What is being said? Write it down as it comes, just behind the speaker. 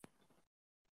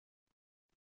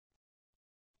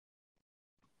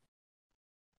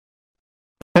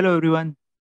Hello, everyone.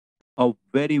 A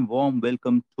very warm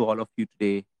welcome to all of you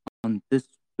today on this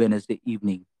Wednesday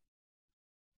evening.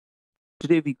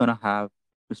 Today, we're going to have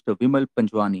Mr. Vimal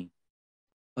Panjwani,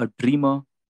 a dreamer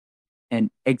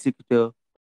and executor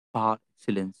par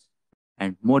excellence,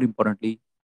 and more importantly,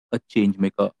 a change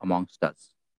maker amongst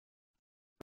us.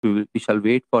 We shall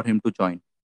wait for him to join.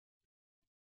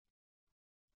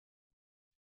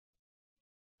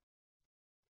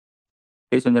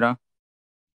 Hey, Sanjana.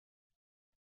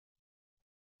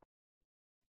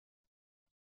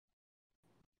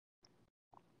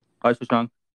 Hi, Shashank.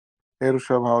 Hey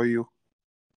Rishabh, how are you?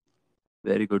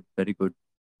 Very good, very good.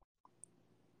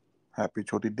 Happy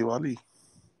Choti Diwali.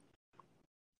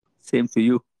 Same to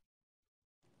you.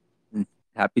 And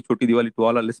happy Choti Diwali to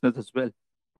all our listeners as well.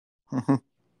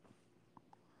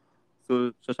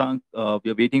 So, Shashank,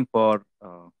 we are waiting for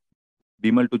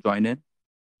Vimal to join in.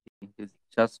 He's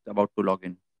just about to log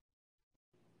in.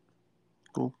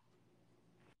 Cool.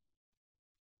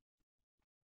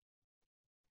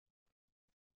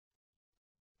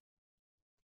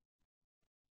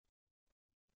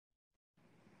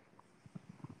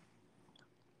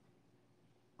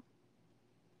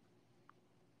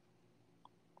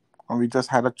 We just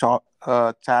had a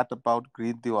chat about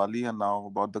Green Diwali and now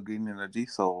about the green energy.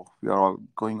 So we are all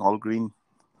going all green.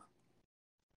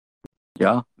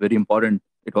 Yeah, very important.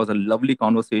 It was a lovely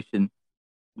conversation,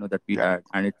 that we Yeah. had,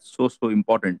 and it's so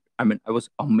important. I mean, I was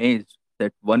amazed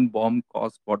that one bomb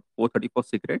cost what 434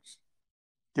 cigarettes.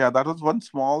 Yeah, that was one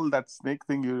small that snake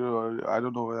thing. I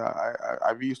don't know.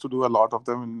 We used to do a lot of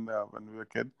them when we were a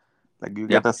kid. Like you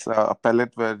Yeah, get a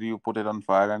pellet where you put it on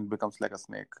fire and it becomes like a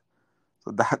snake. So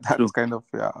that's true, kind of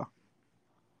true,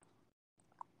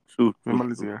 true,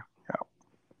 Vimal is true. here. Yeah.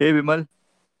 Hey, Vimal,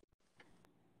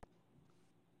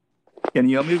 can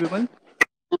you hear me, Vimal?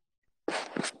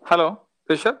 Hello,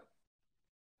 Rishabh.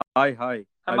 Hi, hi, hi,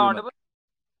 Am I Vimal. audible?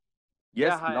 Yeah,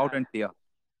 Yes, hi, loud hi. and clear.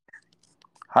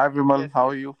 Hi Vimal, Yes, how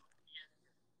yes. are you?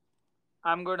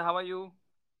 I'm good. How are you?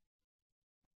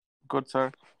 Good,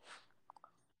 sir.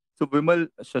 So, Vimal,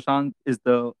 Shashank is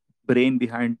the brain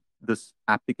behind this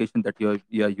application that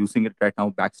you are using it right now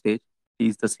backstage.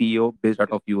 He's the CEO based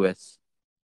out of US.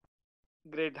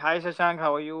 Great. Hi, Shashank.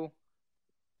 How are you?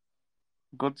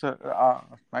 Good, sir.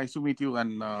 Nice to meet you.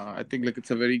 And I think like it's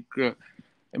a very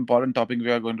important topic we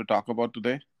are going to talk about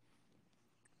today.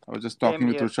 I was just Same talking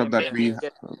with here. Rishabh Same that here.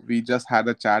 we just had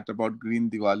a chat about Green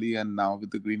Diwali, and now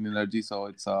with the green energy, so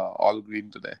it's all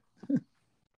green today.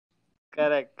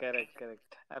 Correct, correct,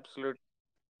 correct. Absolutely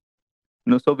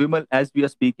So Vimal, as we are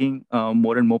speaking,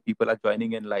 more and more people are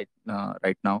joining in right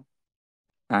now.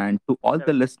 And to all the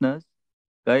correct. listeners,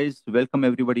 guys, welcome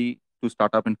everybody to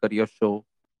Startup and Career Show.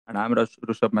 And I'm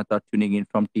Rushabh Mehta tuning in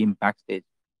from Team Backstage.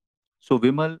 So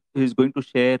Vimal is going to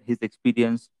share his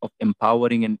experience of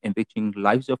empowering and enriching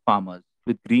lives of farmers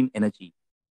with green energy.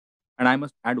 And I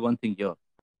must add one thing here.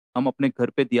 हम अपने घर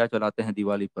पे दिया जलाते हैं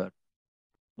दिवाली पर,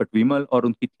 but विमल और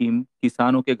उनकी टीम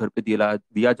किसानों के घर पे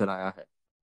दिया जलाया है.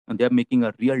 And they are making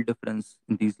a real difference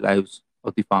in these lives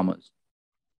of the farmers.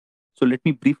 So let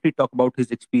me briefly talk about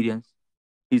his experience.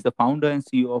 He's the founder and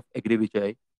CEO of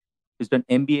AgriVijay. He's done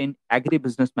MBA in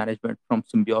agribusiness management from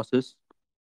Symbiosis.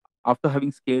 After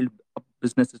having scaled up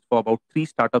businesses for about 3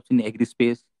 startups in agri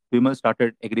space, Vimal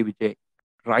started AgriVijay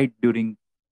right during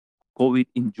COVID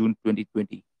in June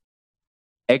 2020.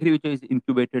 AgriVijay is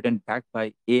incubated and backed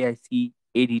by AIC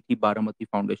ADT Baramati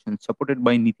Foundation, supported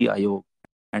by Niti Aayog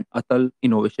and Atal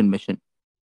Innovation Mission.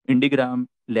 Indigram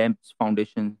Labs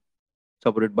Foundation,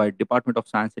 supported by Department of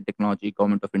Science and Technology,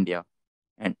 Government of India,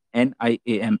 and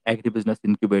NIAM Agribusiness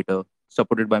Incubator,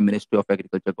 supported by Ministry of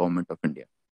Agriculture, Government of India.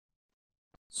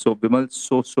 So, Bimal,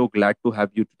 so glad to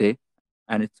have you today,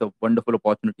 and it's a wonderful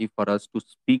opportunity for us to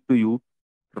speak to you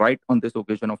right on this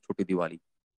occasion of Choti Diwali.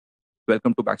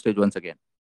 Welcome to Backstage once again.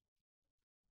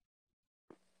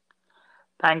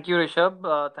 Thank you,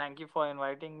 Rishabh. Thank you for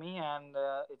inviting me, and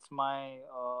it's my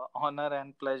honor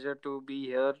and pleasure to be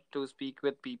here to speak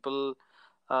with people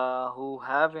who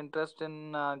have interest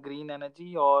in green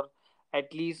energy, or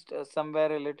at least somewhere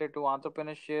related to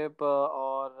entrepreneurship,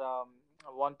 or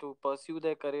want to pursue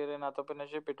their career in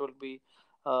entrepreneurship. It will be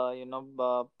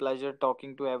pleasure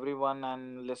talking to everyone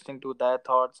and listening to their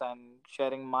thoughts and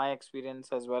sharing my experience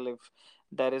as well. If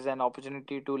there is an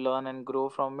opportunity to learn and grow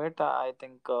from it, I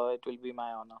think it will be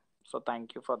my honor. So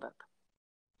thank you for that.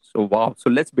 So, wow. So,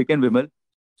 let's begin, Bimal.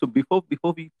 So, before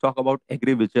we talk about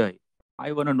AgriVijay,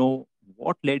 I want to know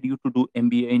what led you to do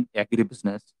MBA in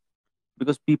agribusiness,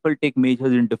 because people take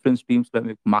majors in different streams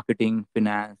like marketing,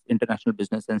 finance, international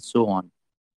business, and so on.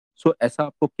 So ऐसा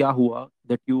आपको क्या हुआ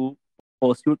that you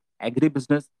pursued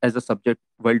agribusiness as a subject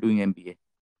while doing MBA?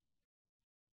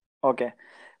 Okay.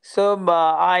 So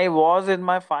I was in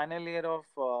my final year of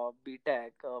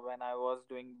BTech when I was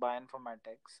doing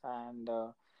bioinformatics, and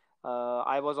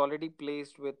I was already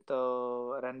placed with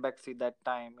Renbexy that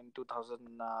time in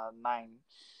 2009.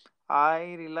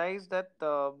 I realized that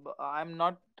I'm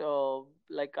not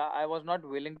like I was not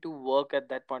willing to work at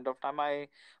that point of time. I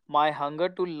My hunger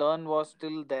to learn was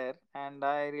still there, and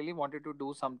I really wanted to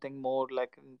do something more,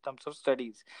 like in terms of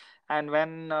studies. And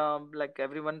when like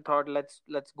everyone thought,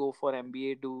 let's go for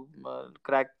MBA, do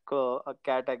crack a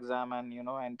CAT exam, and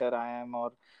enter IIM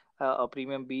or a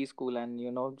premium B school,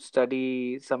 and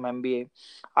study some MBA.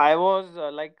 I was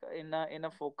like in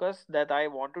a focus that I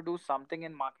want to do something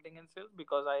in marketing and sales,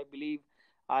 because I believe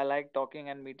I like talking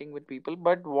and meeting with people.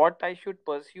 But what I should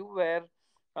pursue, where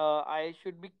I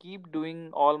should be keep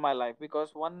doing all my life, because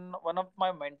one of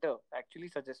my mentor actually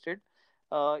suggested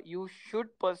you should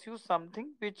pursue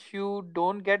something which you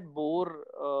don't get bored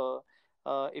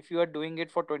if you are doing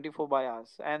it for 24 by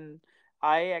hours. And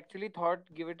I actually thought,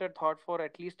 give it a thought for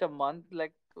at least a month,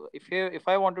 like if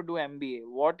I want to do MBA,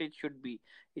 what it should be.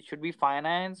 It should be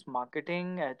finance,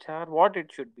 marketing, HR, what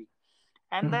it should be.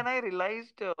 And then I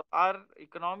realized our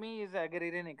economy is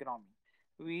agrarian economy.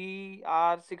 We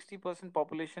are 60%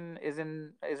 population is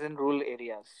in rural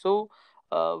areas. So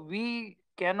we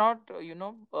cannot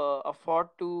afford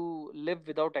to live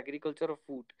without agriculture or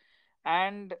food.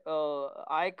 And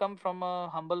I come from a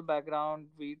humble background,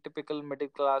 we typical middle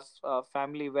class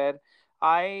family, where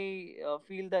I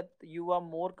feel that you are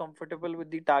more comfortable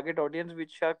with the target audience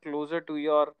which are closer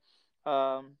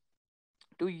um,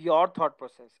 to your thought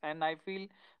process. And I feel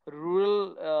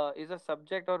rural is a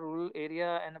subject, or rural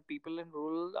area and people in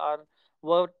rural are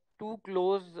were too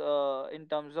close in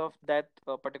terms of that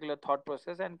particular thought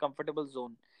process and comfortable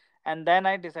zone. And then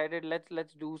I decided,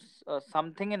 let's do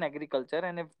something in agriculture,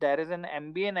 and if there is an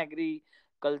MBA in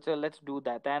agriculture, let's do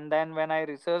that. And then when I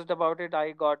researched about it, I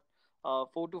got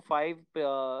 4 to 5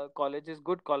 colleges,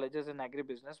 good colleges in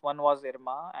agribusiness. One was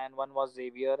Irma, and one was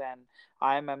Xavier, and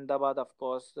I am Ahmedabad, of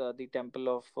course, the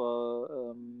Temple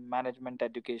of Management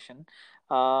Education,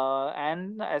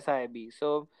 and SIB.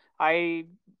 So I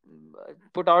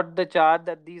put out the chart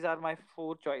that these are my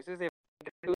four choices. If I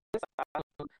can do this,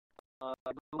 I'll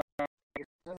do my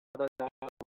business, otherwise I'll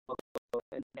work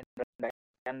in Red.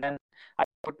 And then I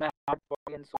put my heart,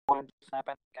 body, and soul into Snap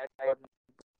and Cat. I got my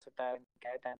versatile in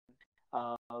Cat, and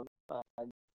uh, uh, I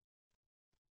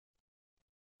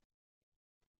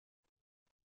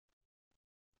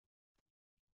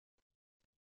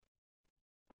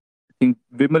think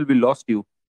Vimal, we lost you.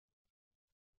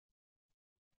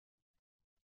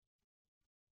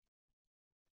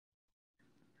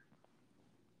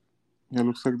 Yeah,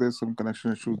 looks like there's some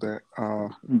connection issue there.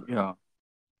 Yeah.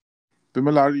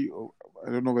 Vimal, are you?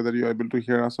 I don't know whether you're able to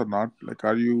hear us or not. Like,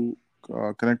 are you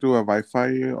connected to a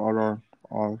Wi-Fi or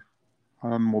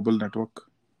on mobile network?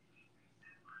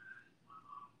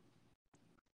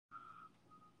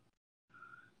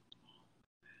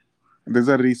 There's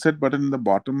a reset button in the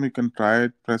bottom. You can try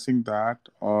pressing that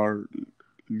or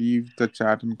leave the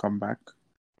chat and come back.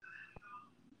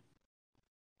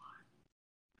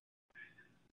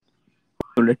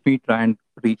 So let me try and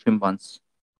reach him once.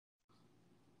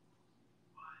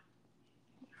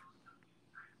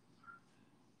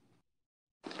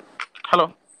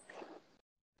 hello,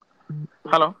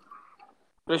 hello,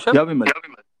 Rishabh. Yeah, Vimal.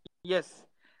 Yes,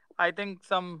 I think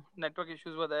some network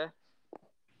issues were there.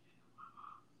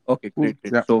 Okay, Cool. great,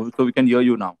 great. Yeah. So we can hear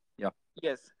you now. Yeah.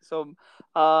 Yes. So,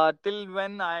 till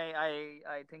when I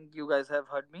think you guys have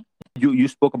heard me. You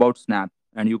spoke about Snap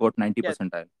and you got 90 Yes.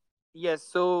 percentile. Yes.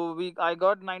 So I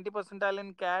got 90 percentile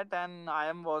in CAT, and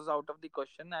IM was out of the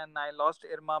question, and I lost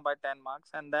Irma by 10 marks,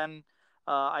 and then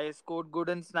I scored good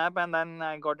in Snap, and then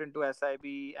I got into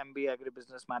SIB MBA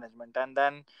Agribusiness Management, and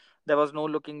then there was no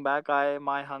looking back. I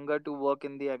My hunger to work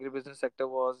in the agribusiness sector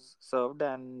was served,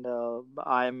 and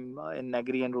I'm in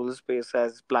agri and rural space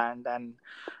as planned and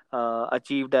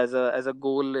achieved as a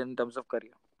goal in terms of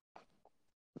career.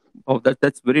 Oh,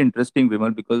 that's very interesting,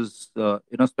 Vimal, because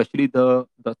especially the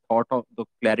thought of the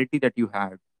clarity that you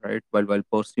had, right, while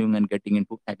pursuing and getting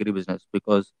into agribusiness,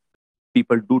 because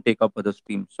people do take up other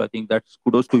streams. So I think that's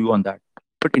kudos to you on that.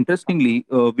 But interestingly,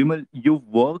 Vimal, you've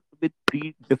worked with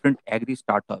three different agri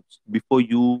startups before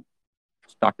you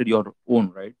started your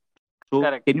own, right? So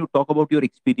Correct. can you talk about your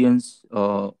experience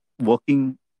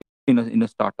working in a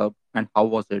startup, and how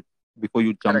was it before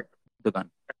you jumped Correct. the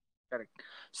gun? Correct.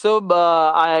 So,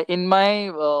 in my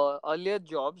earlier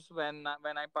jobs, when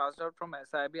I passed out from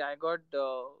SIB, I got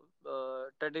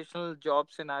traditional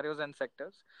job scenarios and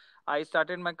sectors. I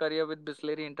started my career with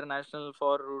Bisleri International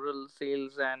for rural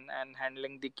sales and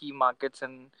handling the key markets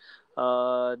in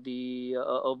the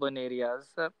urban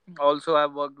areas. Also,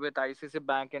 I've worked with ICC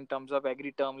Bank in terms of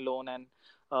agri term loan and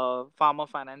farmer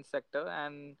finance sector.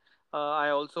 And I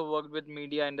also worked with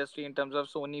media industry in terms of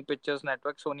Sony Pictures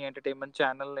Network, Sony Entertainment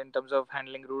Channel in terms of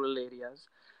handling rural areas.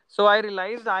 So I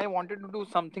realized I wanted to do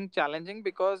something challenging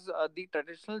because the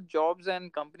traditional jobs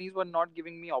and companies were not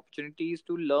giving me opportunities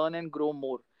to learn and grow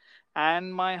more,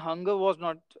 and my hunger was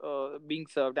not being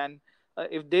served. And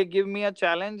if they give me a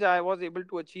challenge, I was able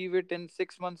to achieve it in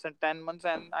 6 months and 10 months,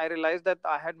 and I realized that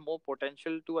I had more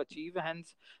potential to achieve.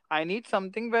 Hence, I need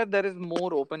something where there is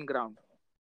more open ground.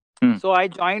 Hmm. So I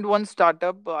joined one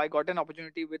startup. I got an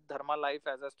opportunity with Dharma Life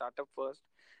as a startup first,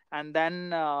 and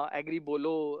then Agri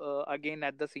Bolo again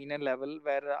at the senior level,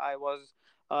 where I was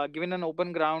given an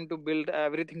open ground to build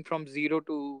everything from zero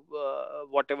to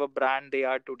whatever brand they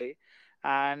are today.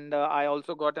 And I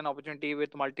also got an opportunity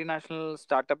with multinational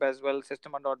startup as well,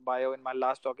 Systema.bio, in my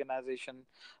last organization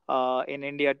in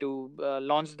India, to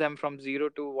launch them from zero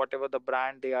to whatever the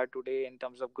brand they are today in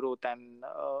terms of growth and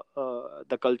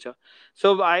the culture.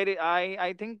 So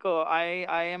I think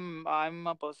I'm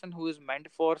a person who is meant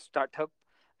for startup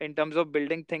in terms of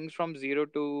building things from zero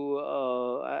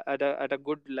to at a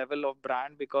good level of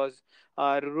brand, because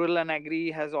rural and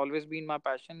agri has always been my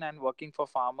passion, and working for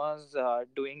farmers,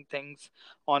 doing things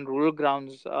on rural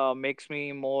grounds makes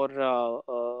me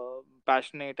more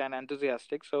passionate and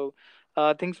enthusiastic. So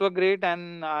things were great,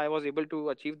 and I was able to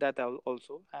achieve that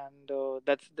also, and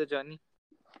that's the journey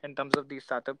in terms of the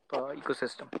startup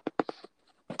ecosystem.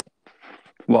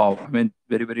 Wow, I mean,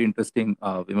 very very interesting,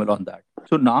 Vimal, on that.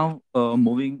 So now,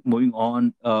 moving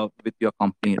on with your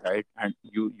company, right? And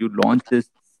you launched this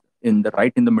in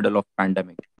the middle of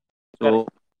pandemic. Correct. So,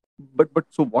 but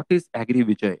so what is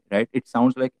AgriVijay, right? It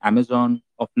sounds like Amazon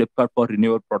or Flipkart for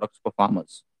renewable products for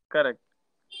farmers. Correct.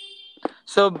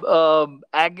 So,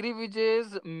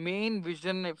 AgriVijay's main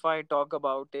vision, if I talk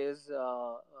about, is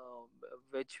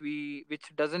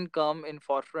which doesn't come in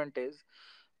forefront, is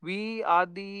we are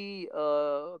the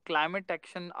climate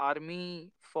action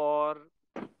army for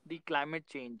the climate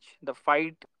change, the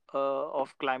fight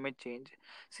of climate change.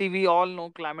 See, we all know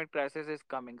climate crisis is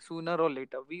coming sooner or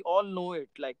later. We all know it.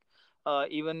 Like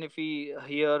even if we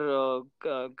hear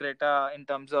Greta in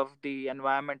terms of the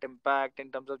environment impact,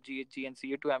 in terms of GHG and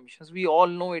CO2 emissions, we all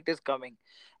know it is coming.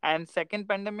 And second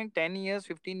pandemic, 10 years,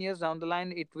 15 years down the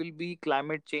line, it will be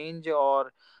climate change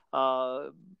or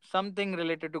something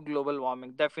related to global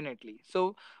warming, definitely.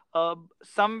 So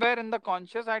somewhere in the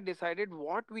conscious, I decided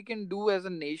what we can do as a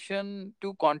nation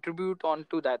to contribute on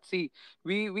to that. See,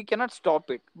 we cannot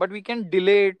stop it, but we can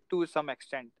delay it to some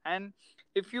extent. And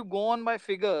if you go on by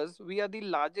figures, we are the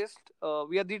largest,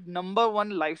 we are the number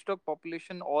one livestock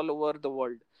population all over the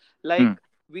world. Hmm. Like,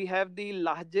 we have the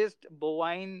largest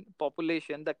bovine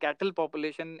population, the cattle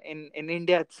population in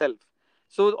India itself.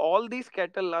 So all these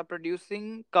cattle are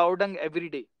producing cow dung every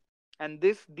day, and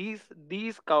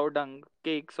these cow dung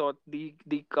cakes, or the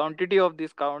quantity of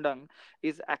this cow dung,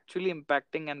 is actually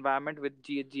impacting environment with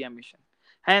GHG emission.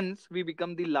 Hence, we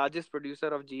become the largest producer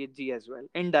of GHG as well,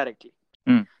 indirectly.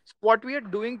 Hmm. So what we are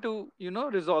doing to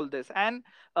resolve this. And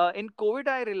in COVID,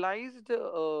 I realized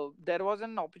there was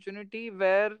an opportunity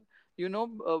where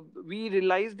we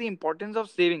realized the importance of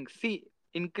savings. See,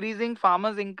 increasing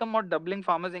farmers income or doubling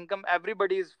farmers income,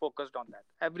 everybody is focused on that,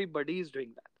 everybody is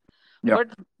doing that, Yeah. but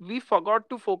we forgot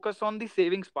to focus on the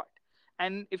savings part.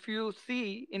 And if you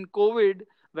see in COVID,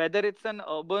 whether it's an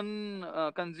urban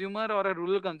consumer or a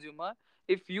rural consumer,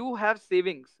 if you have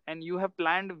savings and you have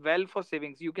planned well for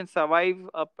savings, you can survive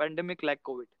a pandemic like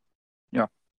COVID. Yeah.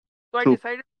 So I True.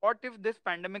 decided, what if this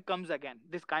pandemic comes again?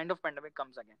 This kind of pandemic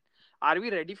comes again. Are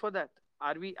we ready for that?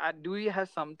 Do we have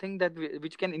something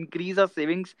which can increase our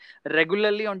savings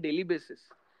regularly on daily basis?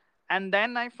 And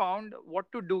then I found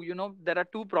what to do. There are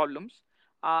two problems.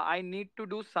 I need to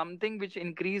do something which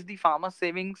increase the farmer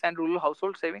savings and rural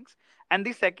household savings, and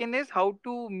the second is how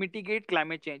to mitigate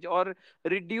climate change or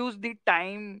reduce the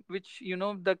time which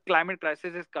the climate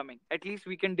crisis is coming. At least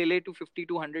we can delay to 50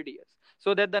 to 100 years,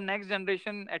 so that the next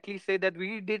generation at least say that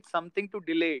we did something to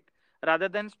delay it, rather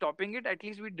than stopping it. At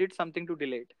least we did something to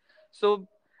delay it. So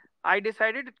I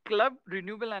decided to club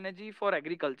renewable energy for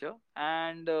agriculture,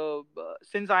 and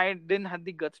since I didn't have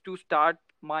the guts to start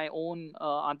my own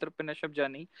entrepreneurship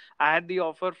journey, I had the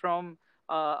offer from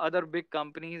other big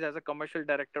companies as a commercial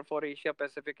director for Asia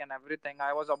Pacific and everything.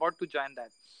 I was about to join that,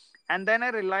 and then I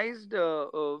realized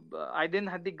I didn't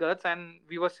have the guts, and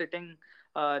we were sitting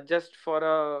just for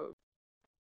a.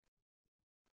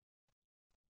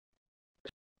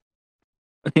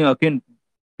 I think again,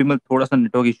 विमल थोड़ा सा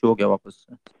network issue हो गया वापस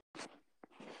से.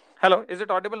 Hello, is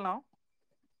it audible now?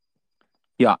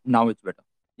 Yeah, now it's better.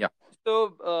 Yeah.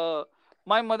 So,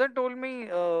 my mother told me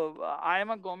I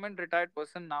am a government retired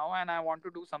person now, and I want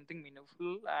to do something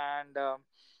meaningful. And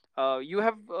you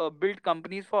have built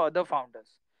companies for other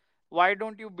founders. Why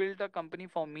don't you build a company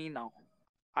for me now?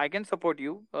 I can support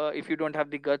you if you don't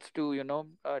have the guts to,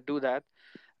 do that.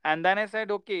 And then I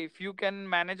said, okay, if you can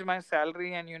manage my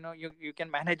salary and you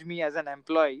can manage me as an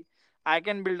employee, I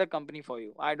can build a company for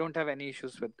you. I don't have any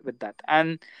issues with that.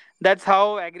 And that's how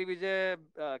AgriVijay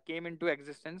came into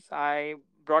existence. I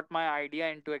brought my idea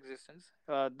into existence.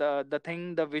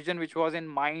 The vision which was in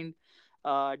mind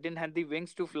didn't have the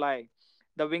wings to fly.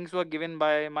 The wings were given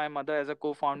by my mother as a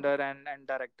co-founder and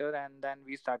director, and then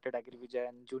we started AgriVijay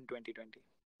in June 2020.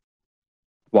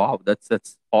 Wow,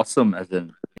 that's awesome. As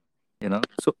in,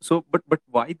 but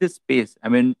why this space? I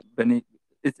mean,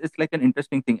 it's like an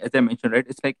interesting thing, as I mentioned, right?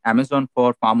 It's like Amazon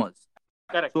for farmers.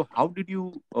 Correct. So how did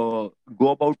you go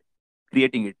about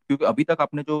creating it? क्योंकि अभी तक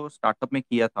आपने जो startup में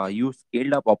किया था, you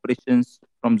scaled up operations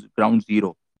from ground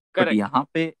zero. But Correct. यहाँ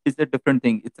पे is a different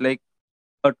thing. It's like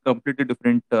a completely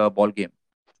different ball game.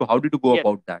 So how did you go Yes.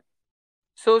 about that?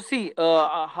 So see,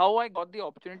 how I got the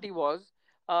opportunity was,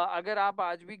 अगर आप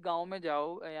आज भी गांव में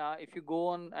जाओ या if you go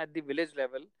on at the village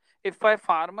level, if a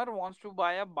farmer wants to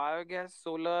buy a biogas,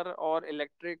 solar or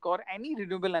electric or any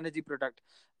renewable energy product,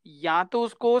 या तो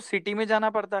उसको सिटी में जाना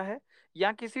पड़ता है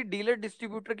या किसी डीलर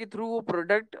डिस्ट्रीब्यूटर के थ्रू वो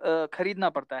प्रोडक्ट खरीदना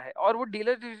पड़ता है, और वो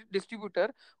डीलर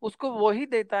डिस्ट्रीब्यूटर उसको वही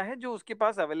देता है जो उसके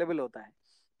पास अवेलेबल होता है.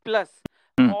 Plus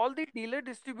Hmm. All the dealer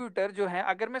distributor जो है,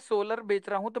 अगर मैं सोलर बेच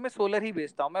रहा हूं तो मैं सोलर ही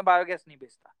बेचता हूं, मैं बायोगैस नहीं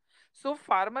बेचता. सो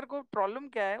फार्मर को प्रॉब्लम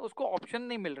क्या है, उसको ऑप्शन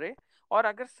नहीं मिल रहे, और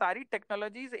अगर सारी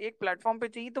टेक्नोलॉजीज एक प्लेटफॉर्म पे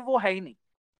चाहिए तो वो है ही नहीं.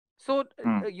 सो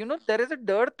Hmm. There is a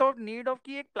dearth of need of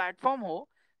कि एक प्लेटफॉर्म हो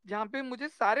जहां पे मुझे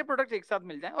सारे प्रोडक्ट्स एक साथ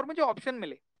मिल जाएं और मुझे ऑप्शन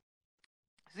मिले.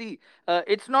 सी,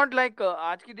 इट्स नॉट लाइक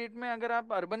आज की डेट में अगर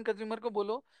आप अर्बन कंज्यूमर को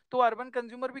बोलो तो अर्बन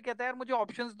कंज्यूमर भी कहता है यार मुझे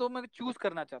ऑप्शंस दो, मैं चूज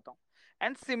करना चाहता हूँ.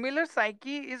 And similar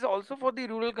psyche is also for the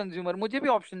rural consumer, मुझे भी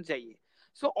ऑप्शन चाहिए.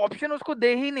 सो ऑप्शन उसको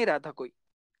दे ही नहीं रहा था कोई.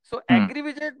 So Hmm.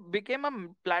 AgriVijay became a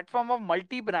platform of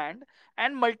multi-brand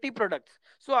and multi-products.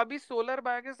 So अभी solar,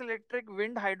 biogas, electric,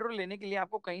 wind, hydro लेने के लिए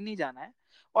आपको कहीं नहीं जाना है,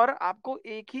 और आपको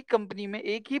एक ही कंपनी में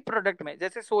एक ही प्रोडक्ट में,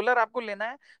 जैसे सोलर आपको लेना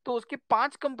है तो उसके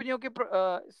 5 कंपनियों के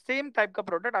सेम टाइप का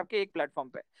प्रोडक्ट आपके एक प्लेटफॉर्म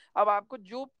पे. अब आपको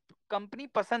जो कंपनी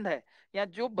पसंद है या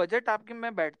जो बजट आपके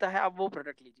में बैठता है, आप वो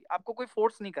प्रोडक्ट लीजिए, आपको कोई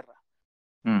फोर्स नहीं कर रहा.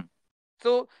 Hmm.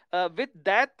 So with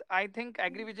that, I think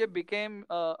AgriVijay became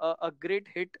a great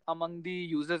hit among the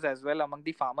users as well, among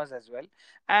the farmers as well.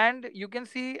 And you can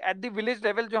see at the village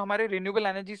level जो हमारे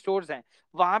renewable energy stores हैं,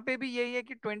 वहां पे भी यही है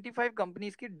कि 25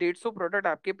 companies की 150 प्रोडक्ट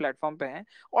आपके प्लेटफॉर्म पे हैं,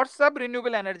 और सब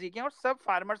रिन्यूएबल एनर्जी के हैं और सब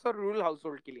फार्मर्स और रूरल हाउस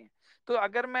होल्ड के लिए हैं. तो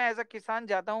अगर मैं एज अ किसान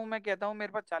जाता हूँ, मैं कहता हूँ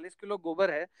मेरे पास 40 किलो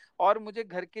गोबर है और मुझे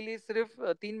घर के लिए सिर्फ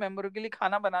 3 मेंबरों के लिए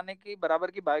खाना बनाने की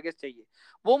बराबर की बायोगैस चाहिए,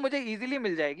 वो मुझे इजीली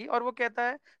मिल जाएगी. और वो कहता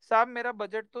है साहब मेरा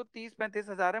बजट तो 30-35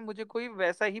 हजार है, मुझे कोई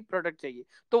वैसा ही प्रोडक्ट चाहिए,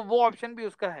 तो वो ऑप्शन भी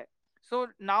उसका है. So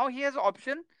now he has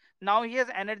option, now he has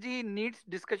energy needs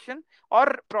discussion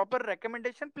और proper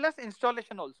recommendation plus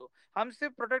installation also. हम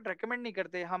सिर्फ प्रोडक्ट रिकमेंड नहीं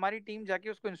करते, हमारी टीम जाके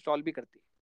उसको इंस्टॉल भी करती है.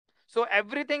 So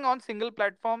everything on single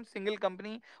platform, single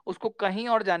company, उसको कहीं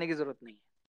और जाने की जरूरत नहीं है.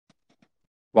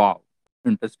 Wow,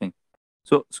 interesting.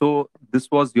 So this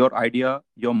was your idea.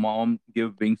 Your mom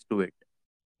gave wings to it.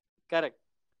 Correct.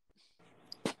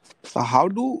 So how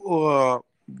do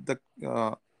the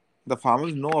uh, the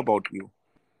farmers know about you?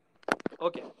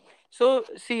 Okay. So,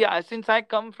 see, since I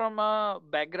come from a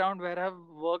background where I've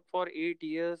worked for 8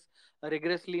 years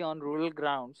rigorously on rural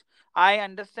grounds, I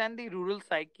understand the rural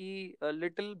psyche a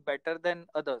little better than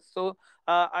others. So,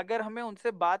 अगर हमें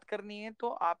उनसे बात करनी है तो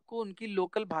आपको उनकी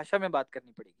local भाषा में बात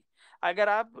करनी पड़ेगी. अगर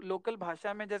आप लोकल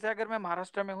भाषा में, जैसे अगर मैं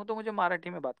महाराष्ट्र में हूँ तो मुझे मराठी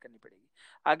में बात करनी पड़ेगी.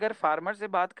 अगर फार्मर से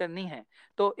बात करनी है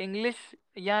तो इंग्लिश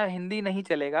या हिंदी नहीं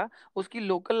चलेगा, उसकी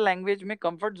लोकल लैंग्वेज में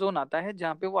कंफर्ट जोन आता है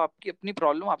जहाँ पे वो आपकी अपनी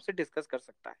प्रॉब्लम आपसे डिस्कस कर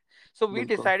सकता है. सो वी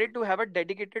बिल्कुल. Decided to have a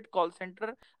dedicated call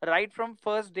centre right from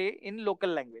first day in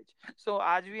local language. सो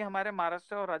आज भी हमारे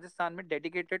महाराष्ट्र और राजस्थान में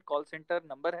डेडिकेटेड कॉल सेंटर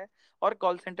नंबर है और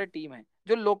कॉल सेंटर टीम है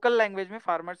जो लोकल लैंग्वेज में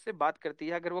फार्मर से बात करती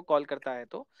है अगर वो कॉल करता है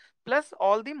तो. Plus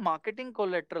all the marketing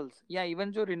collaterals या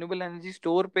इवन जो रिन्यूएबल एनर्जी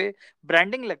स्टोर पे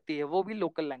ब्रांडिंग लगती है वो भी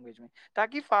लोकल लैंग्वेज में,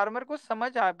 ताकि फार्मर को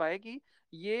समझ आ पाए कि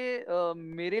ये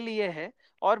मेरे लिए है,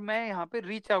 और मैं यहाँ पे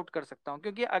रीच आउट कर सकता हूँ,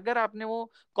 क्योंकि अगर आपने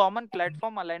वो कॉमन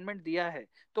प्लेटफॉर्म अलाइनमेंट दिया है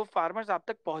तो फार्मर्स आप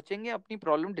तक पहुंचेंगे, अपनी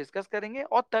प्रॉब्लम डिस्कस करेंगे,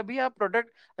 और तभी आप प्रोडक्ट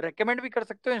रेकमेंड भी कर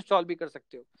सकते हो, इंस्टॉल भी कर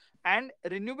सकते हो। And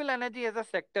renewable energy as a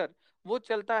sector वो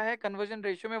चलता है कन्वर्जन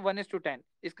रेशियो में 1:10।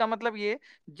 इसका मतलब ये,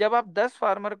 जब आप 10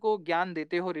 फार्मर को ज्ञान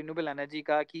देते हो रिन्यूएबल एनर्जी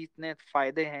का कि इतने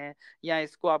फायदे हैं, या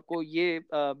इसको आपको ये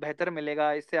बेहतर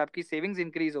मिलेगा, इससे आपकी सेविंग्स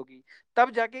इंक्रीज होगी,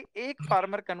 तब जाके एक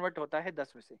फार्मर कन्वर्ट होता है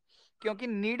 10 में से। क्योंकि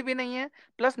नीड भी नहीं है,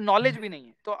 प्लस नॉलेज भी नहीं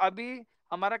है। तो अभी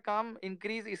हमारा काम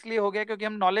इंक्रीज इसलिए हो गया क्योंकि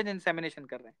हम नॉलेज इंसेमिनेशन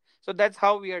कर रहे हैं। So that's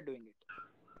how we are doing it.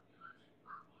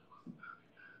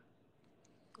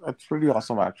 That's pretty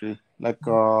awesome, actually.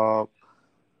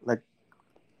 Like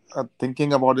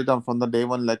thinking about it from the day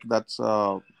one, like that's.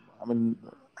 I mean,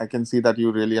 I can see that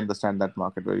you really understand that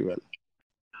market very well.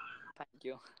 Thank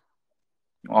you.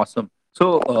 Awesome. So,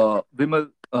 Vimal,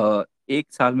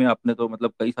 एक साल में आपने तो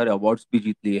मतलब कई सारे awards भी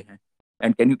जीत लिए हैं.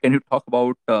 And can you talk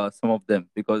about some of them,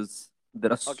 because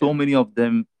there are okay. so many of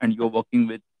them, and you're working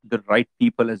with the right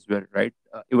people as well, right?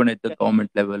 Even at the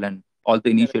government level and all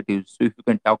the correct. initiatives. So if you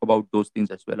can talk about those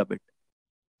things as well a bit.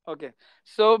 Okay,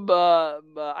 so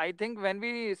I think when we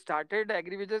started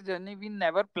AgriVijay's journey, we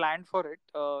never planned for it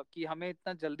कि हमें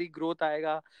इतना जल्दी growth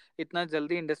आएगा, इतना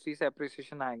जल्दी industry से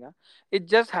appreciation आएगा. It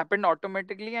just happened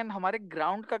automatically, and हमारे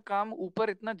ground का काम ऊपर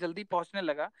इतना जल्दी पहुंचने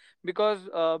लगा, because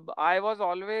I was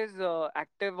always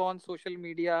active on social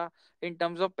media in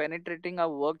terms of penetrating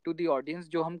our work to the audience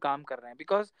जो हम काम कर रहे हैं,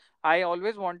 because I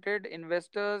always wanted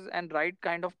investors and right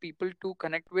kind of people to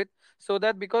connect with, so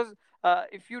that because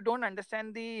if you don't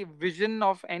understand the vision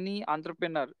of any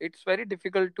entrepreneur, it's very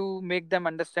difficult to make them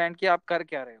understand कि आप कर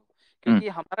क्या रहे हो. Hmm. क्योंकि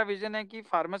हमारा vision है कि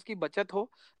फार्मर्स की बचत हो,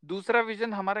 दूसरा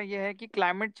विजन हमारा यह है कि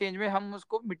क्लाइमेट चेंज में हम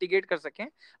उसको मिटिगेट कर सकें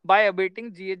bye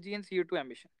abetting GHG and CO2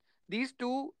 emission. These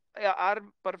two are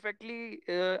perfectly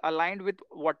aligned with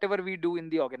whatever we do in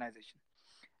the organization.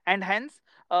 And hence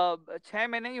 6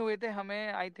 महीने ही हुए थे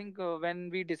हमें, I think, when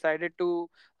we decided to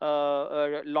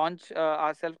launch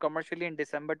ourselves commercially in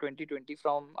December 2020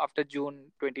 from after June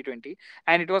 2020.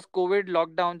 And it was COVID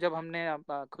lockdown जब हमने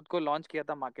खुद को launch किया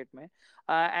था market में.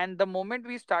 And the moment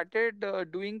we started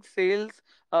doing sales,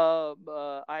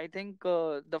 I think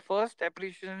the first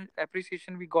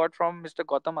appreciation we got from Mr.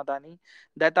 Gautam Adani,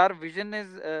 that our vision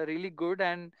is really good,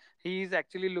 and he is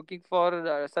actually looking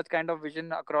for such kind of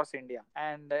vision across India.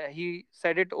 And he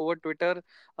said it over Twitter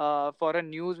for a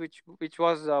news which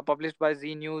was published by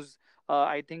Z News,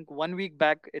 I think 1 week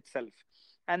back itself.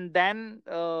 And then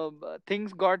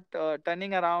things got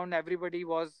turning around. Everybody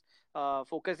was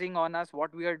focusing on us,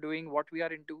 what we are doing, what we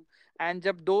are into. And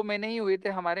जब 2 महीने ही हुए थे,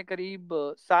 हमारे करीब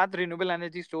 7 renewable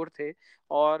energy store थे,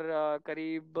 और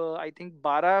करीब I think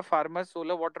 12 farmers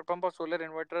solar water pump और सोलर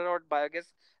इन्वर्टर और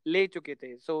बायोगैस ले चुके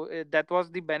थे. So that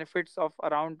was the benefits of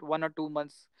around 1 or 2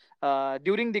 months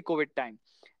during the COVID time.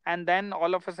 And then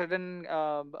all of a sudden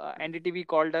NDTV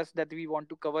called us that we want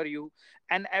to cover you,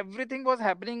 and everything was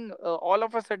happening all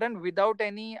of a sudden without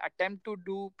any attempt to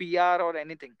do PR or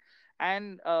anything.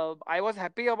 And I was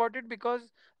happy about it, because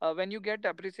when you get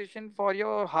appreciation for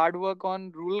your hard work on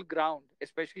rural ground,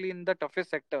 especially in the toughest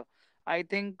sector, I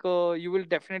think you will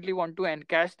definitely want to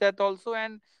encash that also,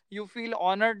 and you feel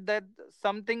honored that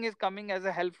something is coming as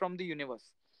a help from the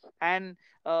universe. And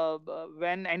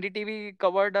when NDTV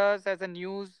covered us as a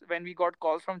news, when we got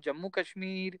calls from Jammu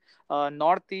Kashmir,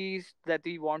 Northeast, that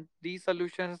we want these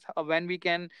solutions, when we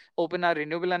can open our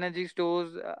renewable energy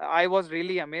stores, I was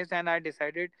really amazed, and I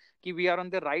decided कि we are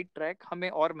on the right track. हमें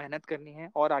और मेहनत करनी है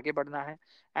और आगे बढ़ना है.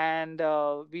 And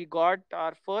we got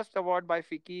our first award by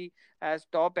FICCI as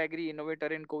top agri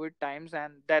innovator in COVID times,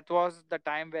 and that was the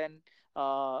time when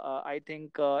I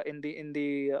think in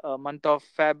the month of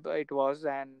Feb it was,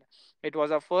 and it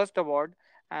was our first award.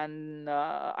 And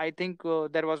I think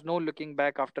there was no looking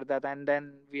back after that. And then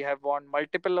we have won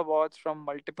multiple awards from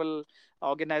multiple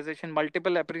organization,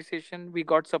 multiple appreciation. We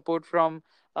got support from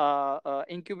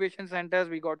incubation centers.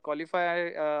 We got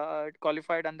qualified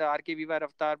under AgriVijay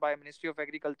Raftar by Ministry of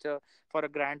Agriculture for a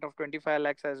grant of 25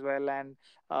 lakhs as well. And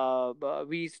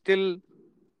we still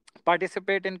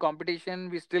participate in competition,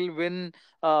 we still win.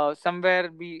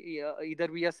 Somewhere we either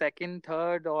we are second,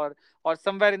 third, or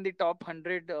somewhere in the top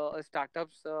 100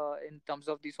 startups in terms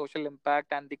of the social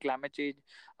impact and the climate change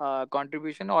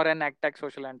contribution, or an agtech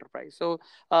social enterprise. So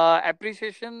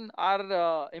appreciation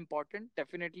are important,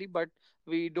 definitely, but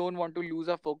we don't want to lose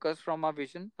our focus from our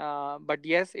vision. But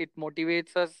yes, it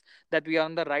motivates us that we are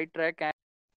on the right track. And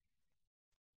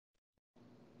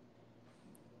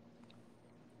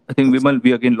I think That's Vimal,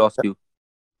 we again lost you.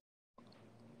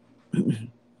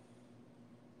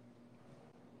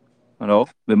 Hello,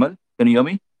 Vimal. Can you hear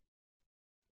me?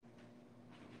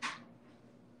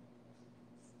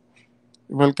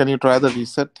 Well, can you try the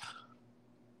reset?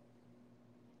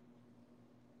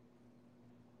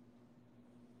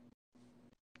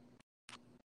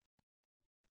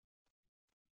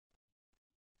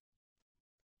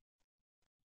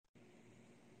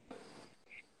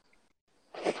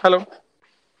 Hello.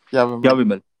 Yeah, Yeah, Vimal.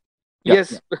 Vimal. Yeah, yeah.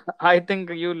 Yes, I think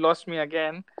you lost me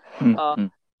again. Hmm, Uh, hmm.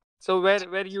 so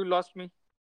where you lost me?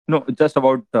 No, just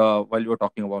about while you were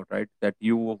talking about, right, that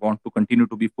you want to continue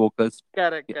to be focused.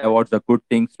 Correct, Yeah, correct, awards are good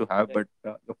things to have, correct,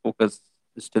 but your focus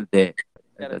is still there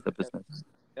as correct, a correct, business.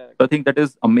 correct. So I think that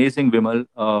is amazing, Vimal.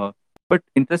 But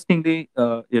interestingly,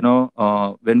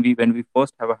 when we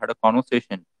first have had a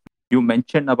conversation, you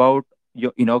mentioned about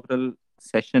your inaugural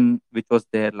session, which was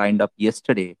there lined up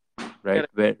yesterday, right?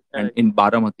 Correct, Where and correct, in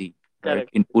Baramati, right, correct,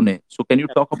 in Pune. So can you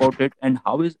correct. talk about it and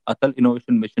how is Atal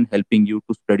Innovation Mission helping you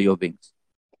to spread your wings?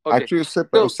 Okay. Actually, उससे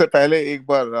So उससे पहले एक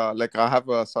बार like I have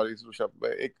sorry Rishabh,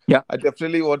 एक Yeah. I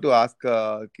definitely want to ask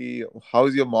कि how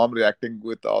is your mom reacting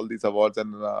with all these awards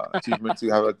and achievements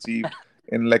you have achieved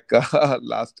in like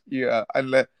last year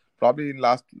and probably in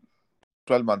last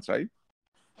 12 months, right?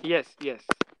 yes, yes.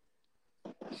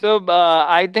 So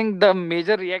I think the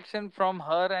major reaction from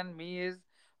her and me is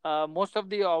most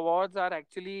of the awards are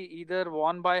actually either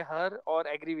won by her or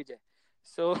AgriVijay.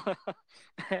 So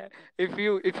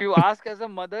if you ask as a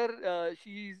mother,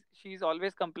 she's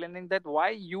always complaining that why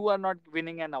you are not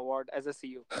winning an award as a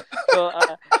CEO. So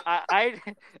I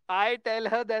I tell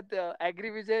her that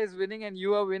AgriVijay is winning and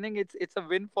you are winning. It's a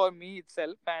win for me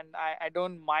itself, and I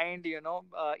don't mind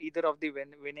either of the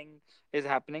winning is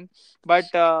happening.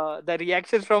 But the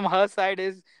reaction from her side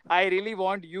is I really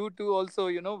want you to also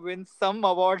win some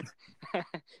award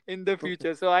in the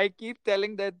future. So I keep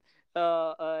telling that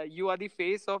you are the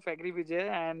face of AgriVijay,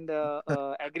 and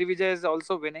AgriVijay is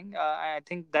also winning. I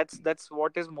think that's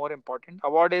what is more important.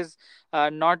 Award is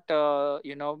not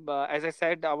as I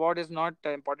said, award is not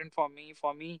important for me.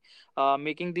 For me,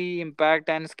 making the impact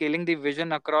and scaling the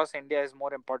vision across India is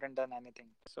more important than anything.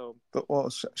 So तो वो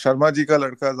शर्मा जी का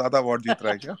लड़का ज्यादा award जीत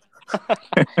रहा है क्या?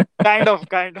 kind of.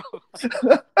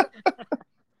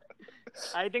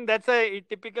 I think that's a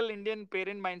typical Indian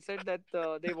parent mindset that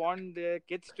they want their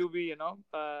kids to be,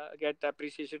 get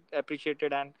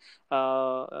appreciated and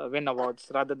win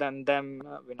awards rather than them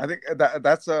I winning. think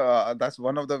that's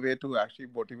one of the way to actually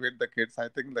motivate the kids. I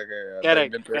think like the Correct,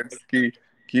 Indian parents correct,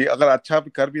 कि अगर अच्छा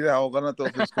भी कर भी रहा होगा ना तो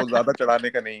फिर उसको ज्यादा चढ़ाने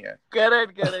का नहीं है.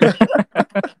 correct, correct.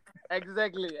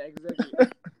 Exactly, exactly.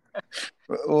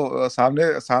 वो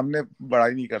सामने सामने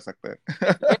बड़ाई नहीं कर सकते.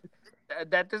 Yeah,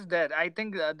 that is there. I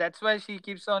think that's why she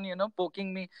keeps on,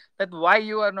 poking me that why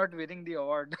you are not winning the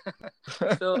award.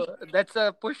 So that's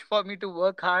a push for me to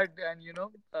work hard and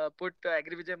put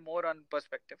AgriVijay more on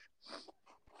perspective.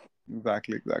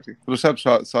 Exactly.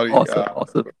 Rushabh, sorry. Awesome,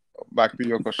 awesome. Back to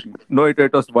your question. No,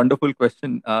 it was wonderful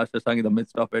question, Shashank, in the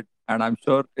midst of it. And I'm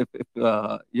sure if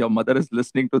your mother is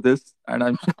listening to this, and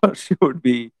I'm sure she would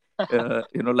be,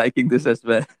 liking this as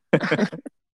well.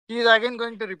 He's again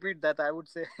going to repeat that, I would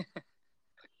say.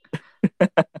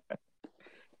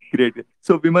 Great.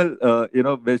 So, Vimal,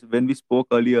 when we spoke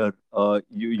earlier,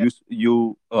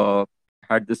 you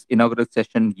had this inaugural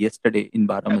session yesterday in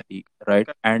Correct, Baramati, right?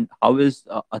 correct, And how is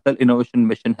Atal Innovation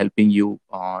Mission helping you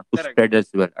to correct, spread as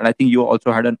well? And I think you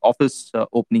also had an office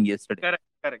opening yesterday. correct,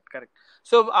 correct, correct.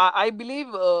 So I believe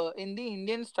in the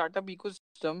Indian startup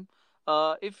ecosystem,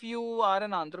 if you are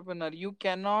an entrepreneur, you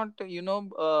cannot,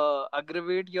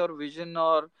 aggravate your vision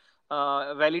or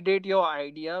validate your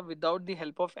idea without the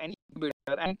help of any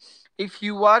incubator. And if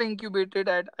you are incubated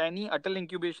at any Atal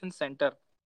incubation center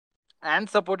and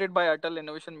supported by Atal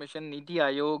Innovation Mission, Niti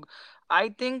Aayog, I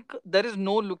think there is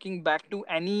no looking back to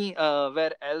any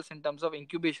where else in terms of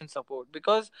incubation support,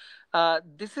 because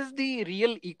this is the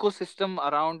real ecosystem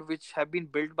around which have been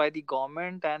built by the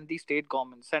government and the state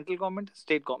government, central government,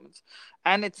 state governments,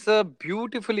 and it's a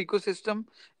beautiful ecosystem.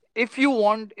 If you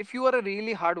are a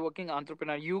really hardworking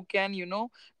entrepreneur, you can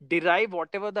derive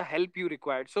whatever the help you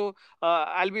required. So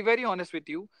I'll be very honest with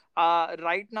you.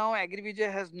 Right now,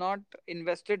 AgriVijay has not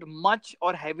invested much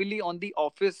or heavily on the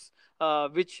office,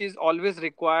 which is always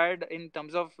required in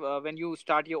terms of when you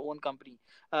start your own company.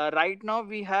 Right now,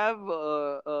 we have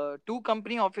two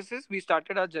company offices. We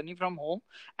started our journey from home,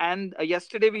 and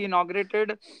yesterday we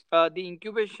inaugurated the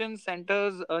incubation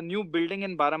center's new building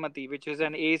in Baramati, which is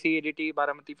an ACADT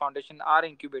Baramati Foundation, our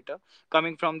incubator,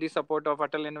 coming from the support of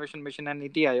Atal Innovation Mission and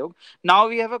Niti Aayog. Now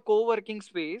we have a co-working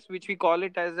space, which we call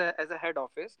it as a head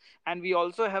office, and we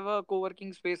also have a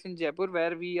co-working space in Jaipur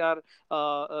where we are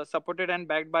supported and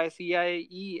backed by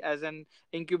CIE as an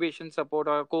incubation support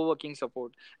or co-working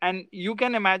support. And you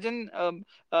can imagine,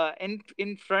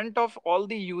 in front of all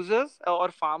the users or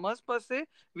farmers per se,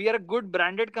 we are a good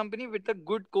branded company with a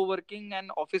good co-working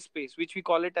and office space, which we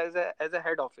call it as a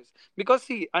head office. Because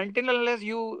see, until unless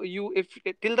you if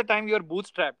till the time you are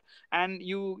bootstrapped, and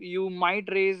you might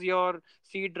raise your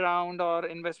seed round or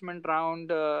investment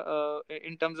round,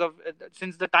 in terms of,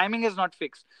 since the timing is not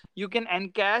fixed, you can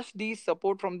encash the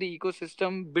support from the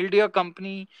ecosystem, build your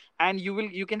company, and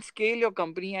you can scale your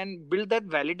company and build that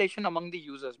validation among the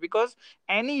users. Because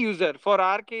any user, for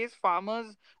our case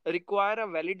farmers, require a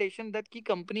validation that की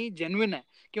company genuine है,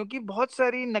 क्योंकि बहुत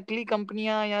सारी नकली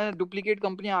कंपनियां या duplicate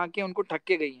कंपनियां आके उनको ठग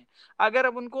के गई हैं। अगर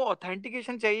अब उनको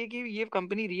ऑथेंटिकेशन चाहिए कि ये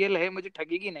कंपनी रियल है, मुझे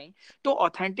ठगेगी नहीं, तो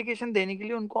ऑथेंटिकेशन देने के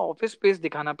लिए उनको ऑफिस स्पेस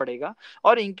दिखाना पड़ेगा।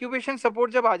 और इंक्यूबेशन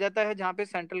सपोर्ट जब आ जाता है, जहाँ पे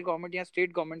सेंट्रल गवर्नमेंट या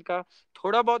स्टेट गवर्नमेंट का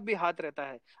थोड़ा बहुत भी हाथ रहता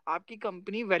है, आपकी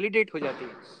कंपनी वैलिडेट हो जाती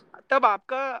है। तब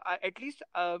आपका एटलीस्ट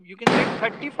यू कैन से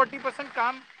 30-40%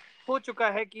 काम हो चुका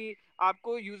है कि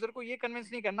आपको यूजर को ये कन्विंस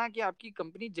नहीं करना कि आपकी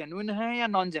कंपनी जेन्युइन है या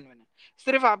नॉन जेन्युइन है।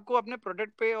 सिर्फ आपको अपने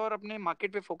प्रोडक्ट पे और अपने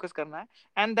मार्केट पे फोकस करना है,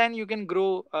 and then you can grow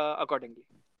accordingly.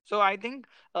 So I think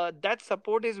that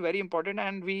support is very important,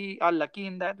 and we are lucky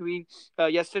in that. We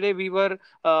Yesterday we were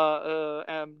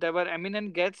there were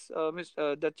eminent guests,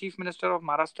 the Chief Minister of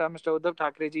Maharashtra, Mr. Uddhav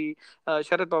Thackeray ji,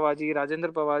 Sharad Pawar ji,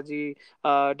 Rajendra Pawar ji,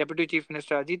 Deputy Chief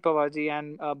Minister Ajit Pawar ji,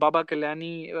 and Baba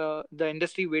Kalyani, the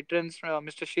industry veterans,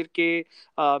 Mr. Shirke,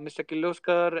 Mr.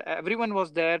 Kirloskar, everyone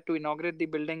was there to inaugurate the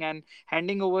building and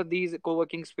handing over these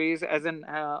co-working space as an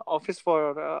office for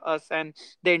us. And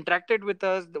they interacted with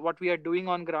us, what we are doing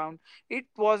on ground. It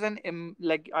was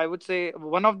like I would say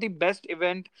one of the best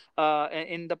event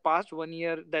in the past 1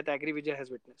 year that AgriVijay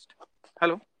has witnessed.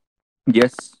 Hello.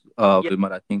 Yes, Yeah.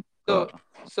 Vimal, I think. So,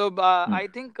 Mm, I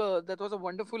think that was a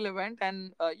wonderful event,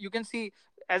 and you can see,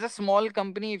 as a small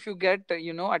company, if you get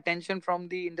attention from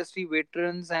the industry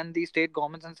veterans and the state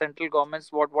governments and central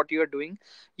governments, what you are doing,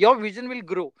 your vision will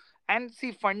grow. And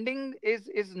see, funding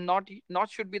is not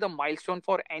should be the milestone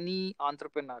for any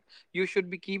entrepreneur. You should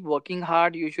be keep working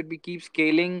hard. You should be keep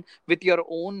scaling with your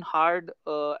own hard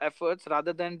efforts,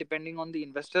 rather than depending on the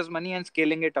investors' money and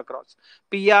scaling it across.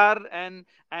 PR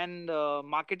and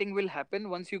marketing will happen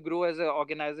once you grow as an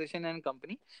organization and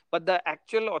company, but the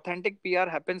actual authentic PR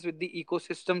happens with the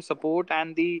ecosystem support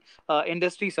and the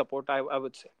industry support, I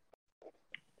would say.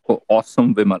 oh,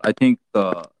 awesome, Vimal. I think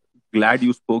glad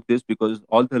you spoke this because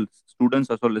all the students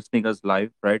also listening us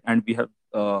live, right? And we have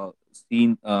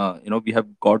seen, we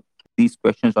have got these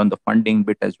questions on the funding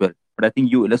bit as well. But I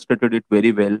think you illustrated it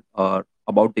very well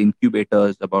about the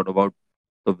incubators, about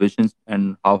the visions,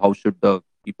 and how should the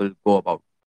people go about.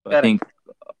 So I Correct. think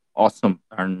awesome,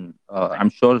 and Thank I'm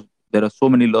sure there are so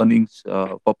many learnings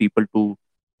for people to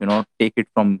take it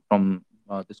from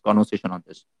this conversation on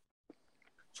this.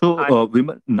 So, I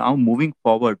Vimal, now moving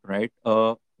forward, right?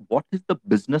 What is the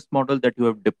business model that you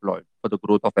have deployed for the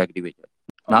growth of AgriVijay?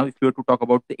 Now, Okay. if you were to talk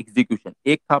about the execution,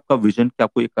 एक था आपका vision कि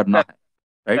आपको ये करना Correct. है,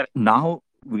 right? Correct. Now,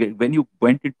 when you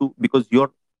went into, because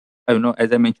you're,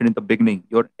 as I mentioned in the beginning,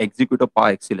 you're executor par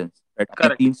excellence, right? आपने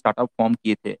Correct. 3 startup form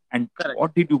किए थे, and Correct.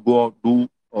 what did you go out do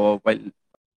while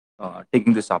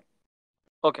taking this up?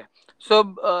 Okay, so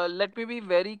let me be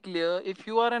very clear. If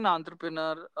you are an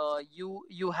entrepreneur,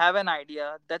 you have an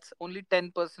idea. That's only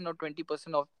 10% or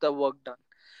 20% of the work done.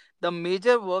 The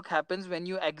major work happens when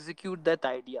you execute that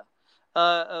idea.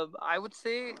 I would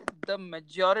say the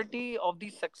majority of the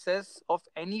success of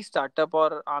any startup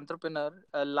or entrepreneur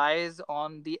lies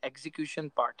on the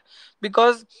execution part.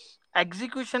 Because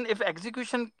execution, if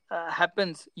execution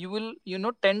happens, you will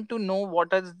tend to know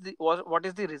what is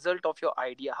the result of your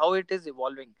idea, how it is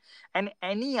evolving. And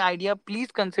any idea,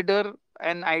 please consider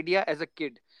an idea as a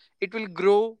kid. It will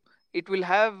grow, it will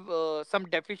have some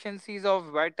deficiencies of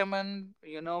vitamin,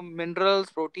 minerals,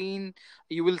 protein.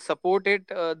 You will support it,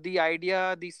 the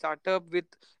idea, the startup, with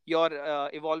your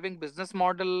evolving business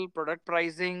model, product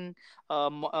pricing,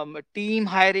 team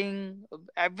hiring.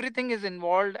 Everything is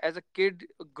involved as a kid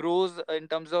grows in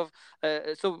terms of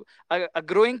so a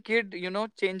growing kid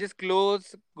changes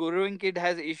clothes, growing kid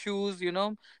has issues,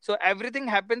 so everything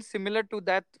happens similar to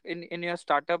that in your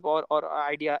startup or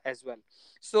idea as well.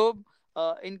 So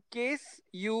in case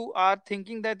you are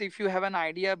thinking that if you have an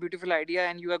idea, beautiful idea,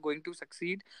 and you are going to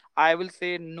succeed, I will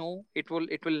say no, it will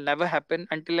never happen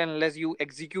until and unless you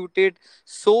execute it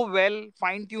so well,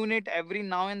 fine tune it every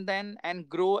now and then, and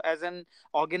grow as an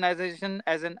organization,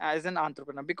 as an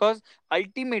entrepreneur. Because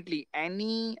ultimately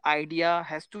any idea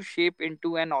has to shape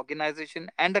into an organization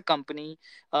and a company,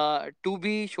 to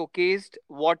be showcased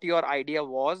what your idea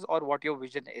was or what your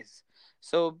vision is.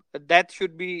 So that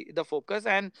should be the focus.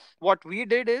 And what we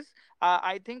did is,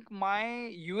 I think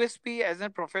my USP as a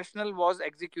professional was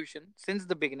execution since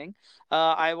the beginning.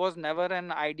 I was never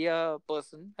an idea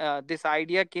person. This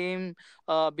idea came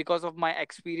because of my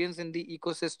experience in the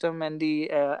ecosystem and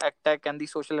the tech and the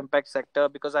social impact sector,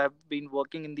 because I have been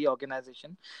working in the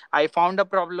organization. I found a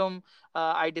problem.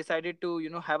 I decided to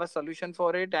have a solution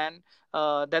for it, and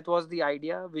that was the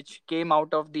idea which came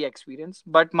out of the experience.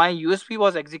 But my USP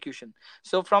was execution.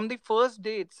 So from the first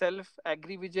day itself,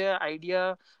 AgriVijay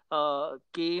idea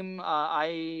came.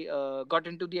 I got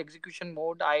into the execution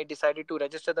mode. I decided to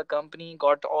register the company,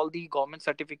 got all the government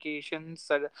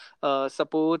certifications,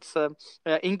 supports,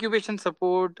 incubation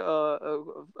support,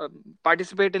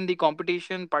 participate in the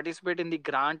competition, participate in the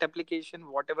grant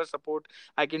application, whatever support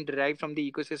I can derive from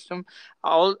the ecosystem.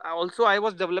 Also, I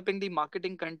was developing the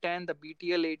marketing content, the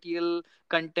BTL, ATL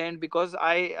content, because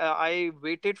I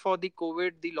waited for the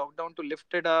COVID, the lockdown to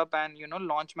lift it up and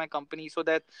launch my company, so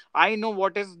that I know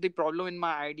what is the problem in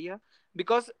my idea.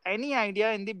 Because any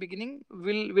idea in the beginning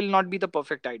will not be the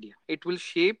perfect idea. It will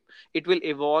shape, it will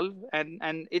evolve,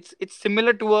 and it's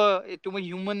similar to a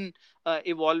human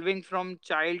evolving from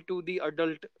child to the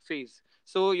adult phase.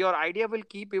 So your idea will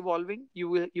keep evolving. You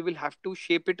will have to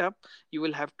shape it up. You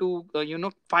will have to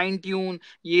fine tune.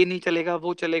 ये नहीं चलेगा,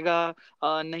 वो चलेगा,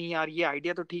 नहीं यार ये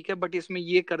idea तो ठीक है, बट इसमें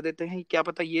ये कर देते हैं, क्या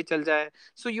पता ये चल जाए.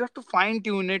 So you have to fine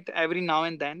tune it every now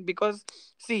and then, because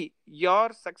see,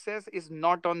 your success is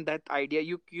not on that idea.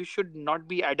 You should not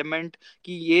be adamant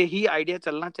कि ये ही आइडिया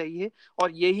चलना चाहिए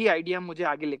और ये ही आइडिया मुझे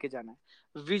आगे लेके जाना है.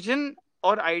 विजन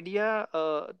और आइडिया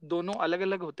दोनों अलग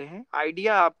अलग होते हैं.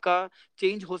 आइडिया आपका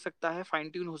चेंज हो सकता है, फाइन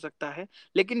ट्यून हो सकता है,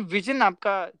 लेकिन विजन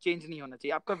आपका चेंज नहीं होना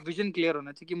चाहिए. आपका विजन क्लियर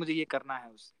होना चाहिए कि मुझे ये करना है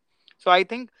उससे. So I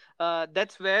think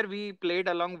that's where we played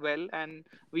along well, and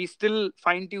we still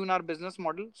fine tune our business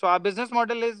model. So our business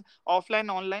model is offline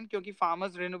online, क्योंकि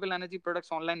farmers renewable energy products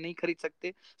online नहीं खरीद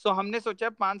सकते. So हमने सोचा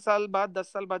 5 साल बाद,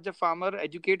 10 साल बाद जब farmer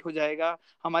educate हो जाएगा,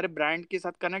 हमारे brand के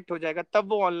साथ connect हो जाएगा,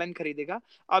 तब वो online खरीदेगा.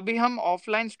 अभी हम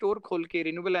offline store खोल के,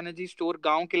 renewable energy store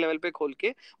गांव के level पे खोल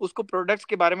के, उसको products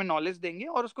के बारे में knowledge देंगे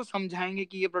और उसको समझाएंगे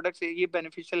कि ये products ये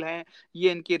beneficial हैं,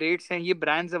 ये इनके rates हैं, ये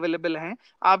brands available हैं,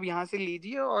 आप यहाँ से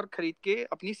लीजिए और खरीद के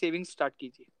अपनी सेविंग स्टार्ट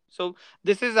कीजिए. So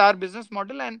this is our business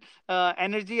model. And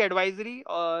energy advisory,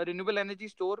 renewable energy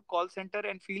store, call center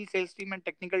and field sales team and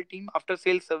technical team after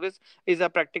sales service is a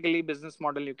practically business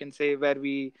model, you can say, where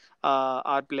we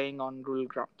are playing on rural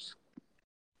grounds.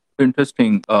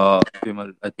 Interesting,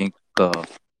 Vimal. I think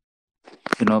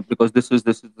because this is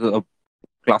a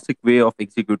classic way of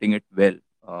executing it well.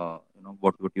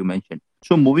 What you mentioned.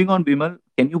 So moving on, Vimal,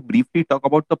 can you briefly talk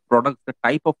about the products, the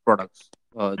type of products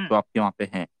जो आपके वहाँ पे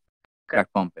हैं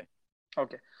platform पे?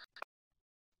 Okay.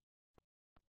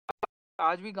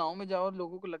 आज भी गांव में जाओ,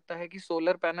 लोगों को लगता है कि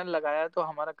सोलर पैनल लगाया तो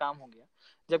हमारा काम हो गया,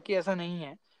 जबकि ऐसा नहीं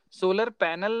है. Solar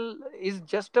panel is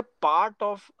just a part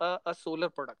of a solar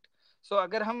product. So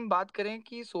अगर हम बात करें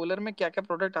कि सोलर में क्या क्या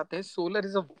प्रोडक्ट आते हैं, solar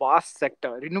is a vast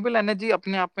sector. Renewable energy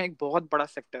अपने आप में एक बहुत बड़ा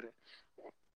सेक्टर है.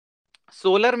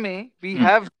 सोलर में we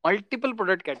have multiple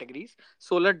product categories.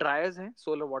 Solar dryers हैं,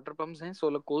 सोलर वाटर पंप्स हैं,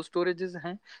 सोलर कोल्ड स्टोरेजेस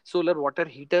हैं, सोलर वाटर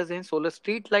हीटर्स हैं, सोलर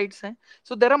स्ट्रीट लाइट्स हैं.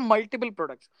 So there are multiple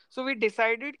products. So we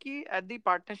decided कि at the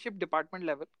partnership department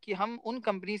level कि हम उन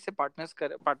company से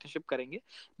पार्टनरशिप करेंगे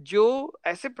जो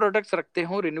ऐसे प्रोडक्ट्स रखते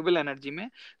हो रिन्यूएबल एनर्जी में,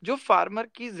 जो फार्मर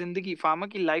की जिंदगी, फार्मर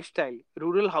की लाइफस्टाइल,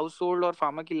 रूरल हाउस होल्ड और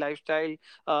फार्मर की लाइफस्टाइल,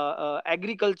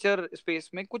 एग्रीकल्चर स्पेस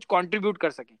में कुछ कंट्रीब्यूट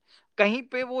कर सकें, कहीं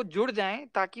पे वो जुड़ जाएं,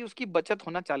 ताकि उसकी बचत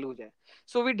होना चालू हो जाए.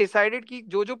 सो वी डिसाइडेड कि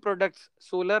जो जो products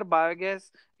solar,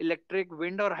 biogas, electric,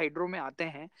 wind और हाइड्रो में आते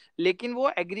हैं, लेकिन वो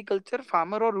एग्रीकल्चर,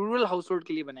 फार्मर और रूरल हाउस होल्ड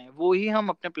के लिए बने हैं, वो ही हम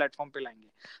अपने प्लेटफॉर्म पे लाएंगे.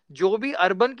 जो भी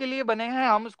अर्बन के लिए बने हैं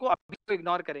हम उसको अभी तो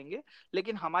इग्नोर करेंगे,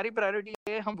 लेकिन हमारी प्रायोरिटी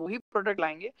है हम वही प्रोडक्ट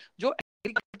लाएंगे जो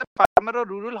एग्रीकल्चर, फार्मर और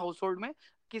रूरल हाउस होल्ड में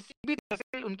किसी भी तरह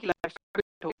से उनकी लाइफ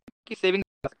की सेविंग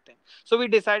कर सकते हैं. So we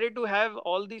decided to have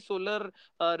all the solar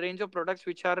range of products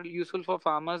which are useful for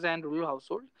farmers and rural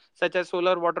households, such as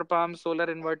solar water pumps, solar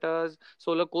inverters,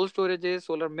 solar cold storages,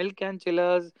 solar milk can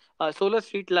chillers, solar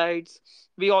street lights.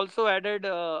 We also added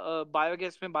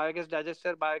biogas में biogas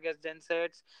digester, biogas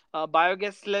gensets,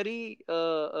 biogas slurry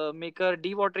maker,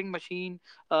 dewatering machine,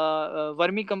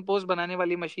 vermicompost बनाने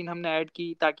वाली machine हमने add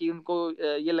की, ताकि उनको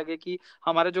ये लगे कि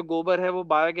हमारा जो गोबर है वो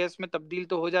बायोगैस में तब्दील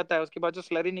तो हो जाता है, उसके बाद जो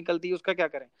स्लरी निकलती है उसका क्या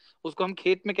करें, उसको हम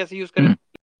खेत में कैसे यूज करें,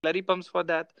 slurry pumps for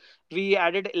that. We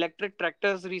added electric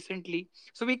tractors recently.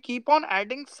 So we keep on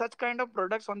adding such kind of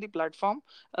products on the platform,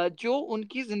 जो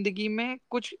उनकी जिंदगी में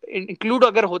कुछ इंक्लूड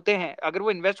अगर होते हैं, अगर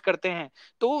वो इन्वेस्ट करते हैं,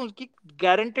 तो उनकी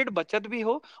गारंटेड बचत भी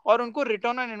हो और उनको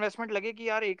रिटर्न ऑन इन्वेस्टमेंट लगे कि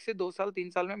यार 1 से 2 साल 3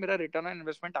 साल में मेरा रिटर्न ऑन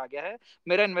इन्वेस्टमेंट आ गया है,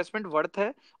 मेरा इन्वेस्टमेंट वर्थ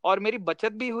है और मेरी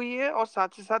बचत भी हुई है और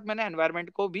साथ से साथ मैंने एनवायरमेंट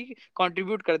को भी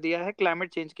कंट्रीब्यूट कर दिया है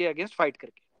क्लाइमेट चेंज के अगेंस्ट फाइट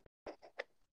करके.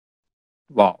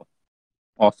 Wow,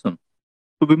 awesome.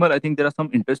 So, Vimal, I think there are some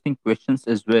interesting questions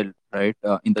as well, right,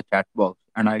 in the chat box,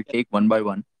 and I'll take one by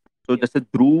one. So, Yeah. just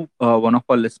Dhruv, one of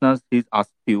our listeners, he's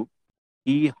asked you,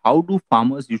 how do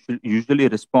farmers usually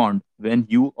respond when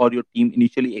you or your team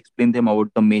initially explain them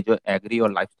about the major agri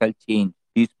or lifestyle change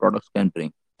these products can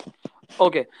bring?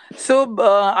 Okay, so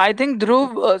I think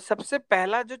Dhruv, सबसे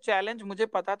पहला जो challenge मुझे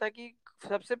पता था कि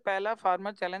सबसे पहला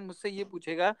farmer challenge मुझसे ये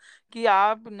पूछेगा कि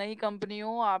आप नई कंपनी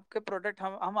हो, आपके प्रोडक्ट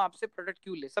हम आपसे प्रोडक्ट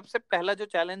क्यों ले. सबसे पहला जो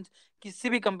चैलेंज किसी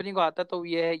भी कंपनी को आता तो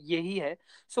ये है, यही है.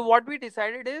 So what we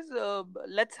decided is,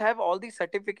 let's have all the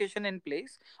certification in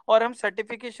place और हम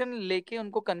सर्टिफिकेशन लेके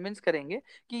उनको कन्विंस करेंगे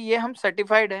कि ये हम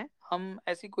सर्टिफाइड हैं, हम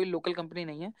ऐसी कोई लोकल कंपनी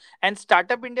नहीं है. एंड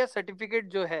स्टार्टअप इंडिया सर्टिफिकेट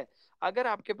जो है, अगर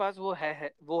आपके पास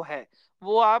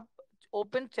वो आप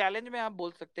ओपन चैलेंज में आप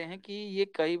बोल सकते हैं कि ये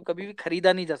कहीं कभी भी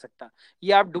खरीदा नहीं जा सकता,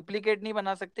 ये आप डुप्लीकेट नहीं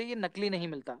बना सकते, ये नकली नहीं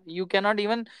मिलता. You can not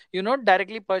even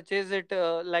directly purchase it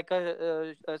like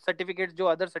a certificate जो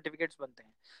अदर सर्टिफिकेट्स बनते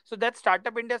हैं. So that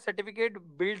startup India certificate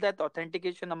build that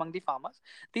authentication among the farmers.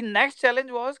 The next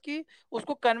challenge was कि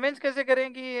उसको कन्विंस कैसे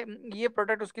करें कि ये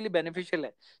प्रोडक्ट उसके लिए बेनिफिशियल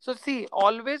है. So see,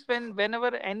 always when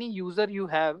ever any user you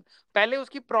have, पहले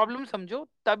उसकी प्रॉब्लम समझो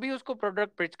तभी उसको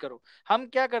प्रोडक्ट पिच करो. हम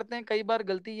क्या करते हैं, कई बार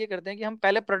गलती ये करते हैं कि हम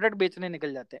पहले प्रोडक्ट बेचने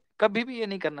निकल जाते हैं. कभी भी ये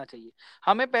नहीं करना चाहिए.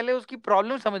 हमें पहले उसकी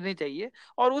प्रॉब्लम समझनी चाहिए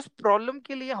और उस प्रॉब्लम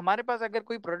के लिए हमारे पास अगर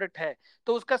कोई प्रोडक्ट है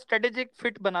तो उसका स्ट्रेटेजिक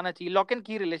फिट बनाना चाहिए, लॉक एंड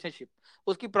की रिलेशनशिप.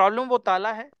 उसकी प्रॉब्लम वो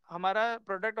ताला है, हमारा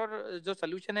प्रोडक्ट और जो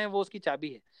सोल्यूशन है वो उसकी चाबी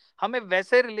है. हमें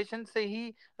वैसे रिलेशन से ही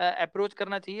अप्रोच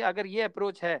करना चाहिए. अगर ये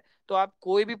अप्रोच है तो आप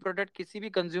कोई भी प्रोडक्ट किसी भी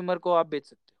कंज्यूमर को आप बेच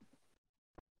सकते हो.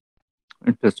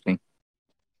 Interesting.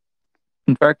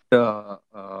 In fact,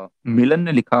 Milan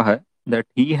ने लिखा है that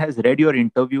he has read your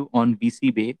interview on VC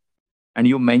Bay, and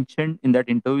you mentioned in that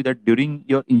interview that during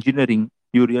your engineering,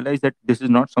 you realized that this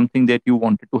is not something that you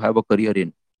wanted to have a career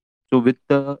in. So, with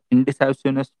the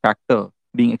indecisiveness factor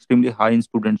being extremely high in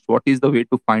students, what is the way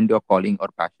to find your calling or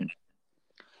passion?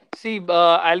 See,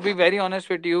 I'll be very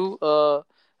honest with you.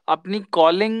 अपनी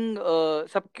calling,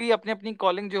 सबकी अपनी अपनी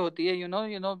calling जो होती है,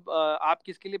 आप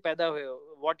किसके लिए पैदा हुए हो,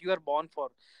 what you are born for.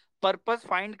 Purpose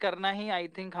find करना ही आई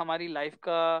थिंक हमारी लाइफ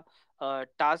का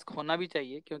टास्क होना भी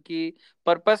चाहिए, क्योंकि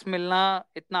पर्पस मिलना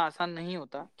इतना आसान नहीं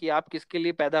होता कि आप किसके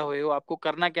लिए पैदा हुए हो, आपको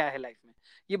करना क्या है लाइफ में.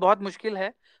 ये बहुत मुश्किल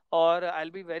है. और I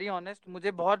will be very honest,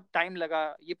 मुझे बहुत टाइम लगा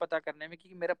ये पता करने में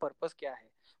कि मेरा पर्पस क्या है,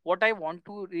 what I want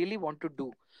to really want to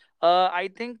do. I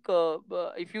think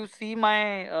if you see my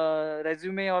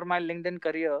resume or my LinkedIn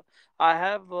career, I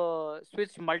have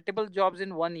switched multiple jobs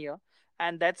in 1 year.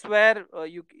 And that's where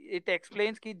it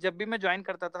explains कि जब भी मैं join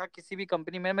करता था किसी भी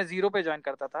company में, मैं 0 पे ज्वाइन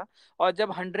करता था. और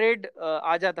जब 100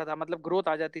 आ जाता था, मतलब ग्रोथ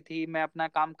आ जाती थी, मैं अपना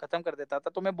काम खत्म कर देता था,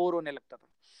 तो मैं बोर होने लगता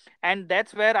था. And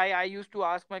that's where I use to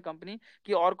ask my company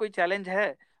कि और कोई चैलेंज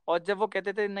है. और जब वो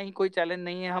कहते थे नहीं कोई चैलेंज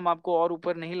नहीं है, हम आपको और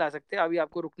ऊपर नहीं ला सकते, अभी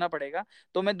आपको रुकना पड़ेगा,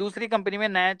 तो मैं दूसरी कंपनी में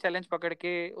नया चैलेंज पकड़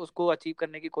के उसको अचीव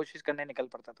करने की कोशिश करने निकल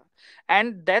पड़ता था.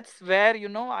 And that's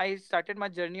where I started my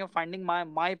journey of finding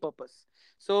my purpose.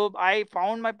 So I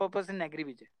found my purpose in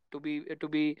AgriVijay. To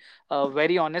be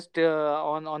very honest,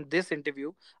 on this interview,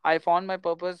 I found my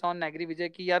purpose on AgriVijay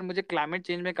कि यार मुझे क्लाइमेट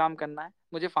चेंज में काम करना है,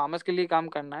 मुझे farmers के लिए काम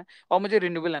करना है और मुझे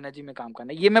रिन्यूएबल एनर्जी में काम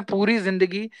करना है. ये मैं पूरी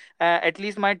जिंदगी,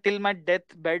 at least my till my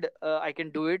death bed, I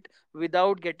can do it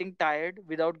without getting tired,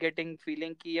 without getting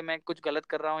feeling कि ये मैं कुछ गलत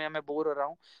कर रहा हूँ या मैं बोर हो रहा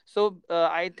हूँ. So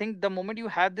I think the moment you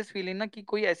have this feeling ना कि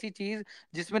कोई ऐसी चीज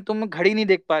जिसमें तुम घड़ी नहीं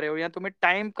देख पा रहे हो या तुम्हें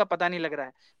टाइम का पता नहीं लग रहा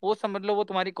है, वो समझ लो वो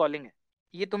तुम्हारी कॉलिंग है.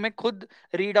 ये तुम्हें खुद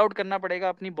रीड आउट करना पड़ेगा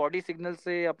अपनी बॉडी सिग्नल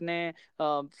से, अपने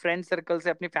फ्रेंड सर्कल से,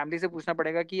 अपनी फैमिली से पूछना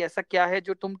पड़ेगा कि ऐसा क्या है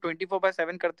जो तुम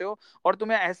 24/7 करते हो और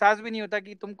तुम्हें एहसास भी नहीं होता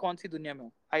कि तुम कौन सी दुनिया में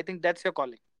हो. I think that's your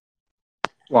calling.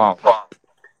 Wow.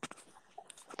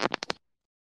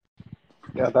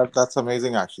 Yeah, that's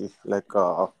amazing actually. Like,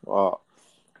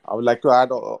 I would like to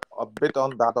add a bit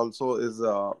on that also. Is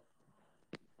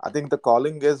I think the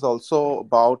calling is also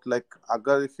about like,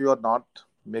 agar if you are not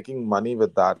making money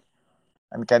with that,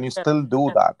 and can you still do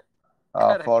that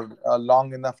Correct. for a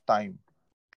long enough time?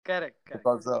 Correct.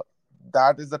 Because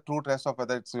that is the true test of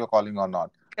whether it's your calling or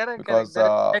not. Correct. Because There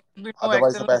should be no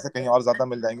otherwise, तो external. पैसे कहीं और ज्यादा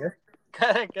मिल जाएंगे.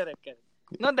 Correct.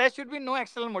 No, there should be no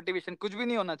external motivation. कुछ भी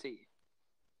नहीं होना चाहिए.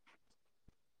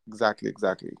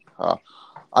 Exactly.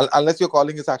 Unless your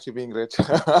calling is actually being rich.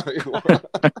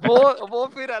 वो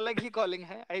फिर अलग ही कॉलिंग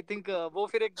है आई थिंक. वो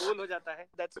फिर एक गोल हो जाता है,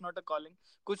 दैट्स नॉट अ कॉलिंग.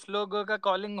 कुछ लोगों का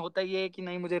कॉलिंग होता ही है कि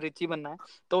नहीं मुझे रिच ही बनना है,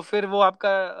 तो फिर वो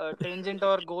आपका टेंजेंट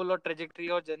और गोल और ट्रेजेक्टरी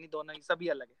और जर्नी दोनों ही सभी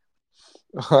अलग है.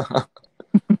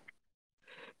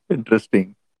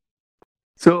 Interesting.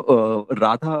 So,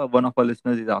 Radha, one of our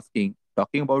listeners is asking,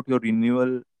 talking about your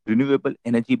renewable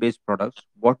energy-based products,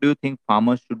 what do you think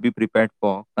farmers should be prepared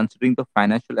for, considering the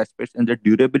financial aspects and the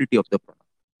durability of the product?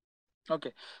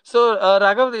 Okay, so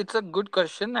Raghav, it's a good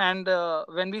question. And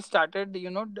when we started,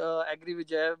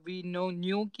 AgriVijay, we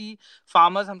knew कि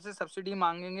farmers हमसे subsidy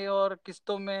मांगेंगे और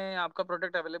किस्तों में आपका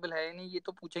product available है या नहीं, ये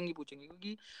तो पूछेंगे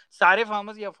क्योंकि सारे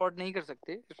फार्मर्स ये अफोर्ड नहीं कर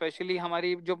सकते. स्पेशली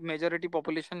हमारी जो मेजोरिटी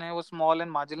पॉपुलेशन है वो स्मॉल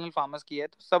एंड मार्जिनल फार्मर्स की है,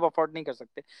 तो सब अफोर्ड नहीं कर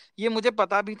सकते. ये मुझे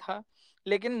पता भी था,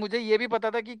 लेकिन मुझे ये भी पता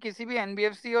था कि किसी भी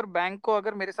एनबीएफसी और बैंक को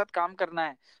अगर मेरे साथ काम करना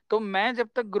है, तो मैं जब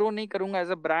तक ग्रो नहीं करूंगा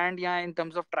एज अ ब्रांड या इन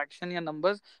टर्म्स ऑफ ट्रैक्शन या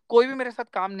नंबर्स, कोई भी मेरे साथ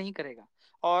काम नहीं करेगा.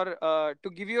 और to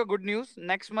give you a good news,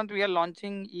 next month we are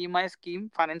launching EMI scheme,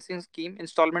 financing scheme,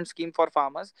 installment scheme for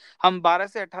farmers. हम 12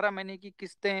 से 18 महीने की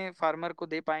किस्तें फार्मर को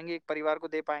दे पाएंगे, एक परिवार को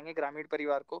दे पाएंगे, ग्रामीण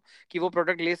परिवार को, कि वो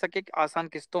प्रोडक्ट ले सके आसान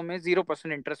किस्तों में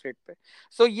 0% इंटरेस्ट रेट पे.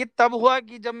 सो ये तब हुआ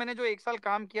कि जब मैंने जो एक साल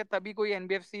काम किया, तभी कोई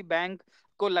एनबीएफसी बैंक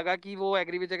को लगा कि वो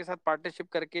एग्रीविजय के साथ पार्टनरशिप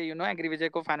करके एग्रीविजय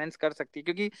को फाइनेंस कर सकती है,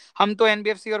 क्योंकि हम तो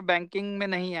एनबीएफसी और बैंकिंग में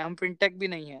नहीं है, हम फिनटेक भी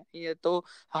नहीं है. ये तो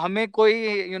हमें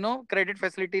कोई क्रेडिट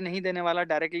फैसिलिटी नहीं देने वाला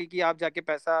डायरेक्टली कि आप जाके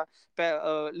पैसा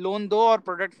लोन दो और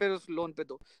प्रोडक्ट फिर उस लोन पे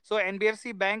दो. सो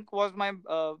NBFC bank was my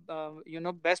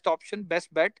best option,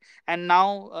 best bet. And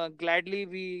now gladly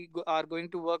we are going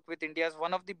to work with India's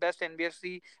one of the best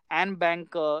NBFC and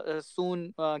bank soon,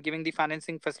 giving the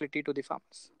financing facility to the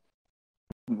farmers.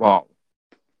 Wow.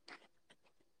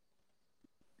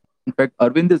 In fact,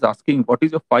 Arvind is asking, what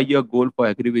is your 5-year goal for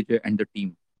AgriVijay and the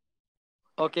team?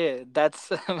 Okay, that's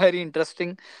very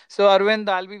interesting. So Arvind,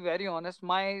 I'll be very honest.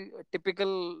 My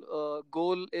typical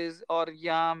goal is, और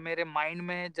यहाँ मेरे mind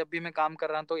में जब भी मैं काम कर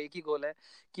रहा हूँ तो एक ही गोल है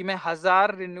कि मैं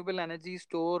 1000 रिन्यूएबल एनर्जी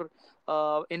स्टोर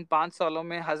इन 5 सालों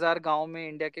में 1000 गाँव में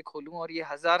इंडिया के खोलूँ, और ये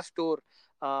 1000 स्टोर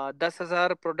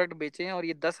 10,000 प्रोडक्ट बेचें, और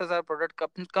ये 10,000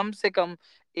 प्रोडक्ट कम से कम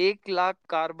 1 लाख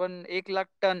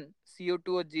टन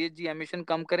CO2 और GHG एमिशन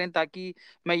कम करें, ताकि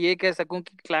मैं ये कह सकूं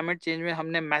कि क्लाइमेट चेंज में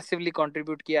हमने मैसिवली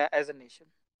कंट्रीब्यूट किया as a nation.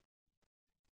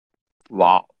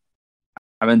 Wow.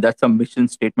 I mean, that's a mission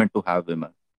statement to have,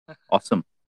 Vimal. Awesome.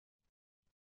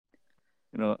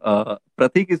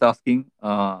 Pratik is asking,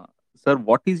 sir,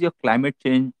 what is your climate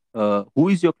change? Who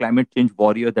is your climate change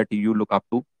warrior that you look up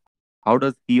to? How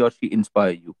does he or she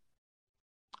inspire you?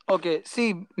 Okay,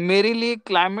 सी, मेरे लिए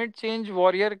climate change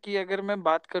warrior की अगर मैं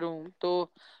बात करूं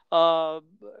तो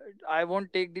I won't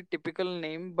take the typical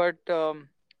name, but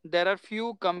there are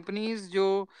few companies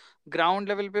जो ground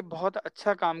level पे बहुत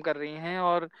अच्छा काम कर रही हैं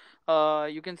और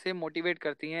यू कैन से मोटिवेट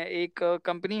करती हैं. एक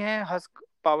कंपनी है हस्क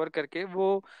पावर करके,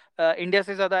 वो इंडिया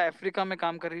से ज़्यादा अफ्रीका में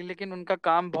काम कर रही है, लेकिन उनका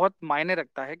काम बहुत मायने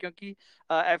रखता है, क्योंकि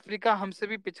अफ्रीका हमसे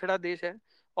भी पिछड़ा देश है,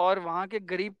 और वहाँ के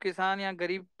गरीब किसान या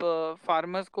गरीब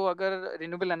फार्मर्स को अगर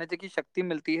रिन्यूएबल एनर्जी की शक्ति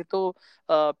मिलती है, तो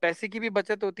पैसे की भी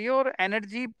बचत होती है और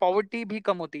एनर्जी पॉवर्टी भी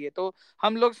कम होती है. तो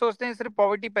हम लोग सोचते हैं सिर्फ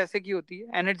पॉवर्टी पैसे की होती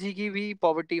है, एनर्जी की भी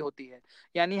पॉवर्टी होती है.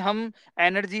 यानी हम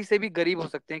एनर्जी से भी गरीब हो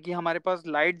सकते हैं कि हमारे पास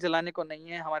लाइट जलाने को नहीं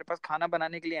है, हमारे पास खाना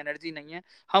बनाने के लिए एनर्जी नहीं है,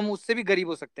 हम उससे भी गरीब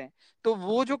हो सकते हैं. तो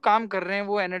वो जो काम कर रहे हैं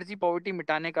वो एनर्जी पॉवर्टी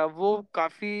मिटाने का, वो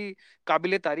काफ़ी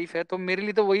काबिले तारीफ है. तो मेरे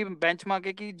लिए तो वही बेंचमार्क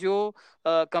है कि जो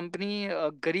कंपनी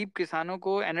गरीब किसानों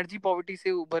को एनर्जी पॉवर्टी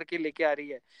से उभर के लेके आ रही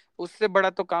है, उससे बड़ा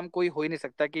तो काम कोई हो ही नहीं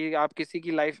सकता. कि आप किसी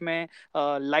की लाइफ में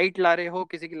लाइट ला रहे हो,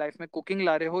 किसी की लाइफ में कुकिंग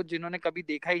ला रहे हो, जिन्होंने कभी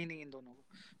देखा ही नहीं इन दोनों को.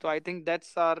 तो आई think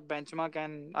that's our benchmark,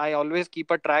 and I always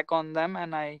keep a track on them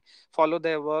and I follow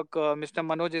their work. Mr.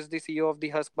 Manoj is the CEO of the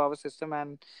Husk Power System,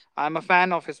 and I'm a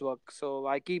fan of his work, so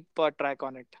I keep a track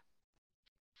on it.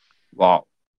 Wow.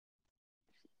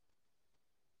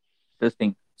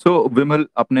 Interesting. So, Vimal,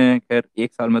 अपने खैर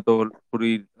एक साल में तो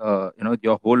पूरी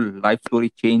your whole life story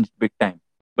changed big time.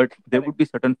 But there would Correct. be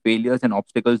certain failures and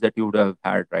obstacles that you would have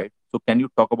had, right? So, can you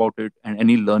talk about it and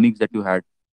any learnings that you had?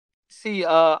 C,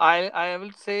 I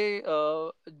will say,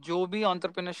 जो भी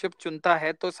entrepreneurship चुनता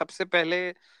है तो सबसे पहले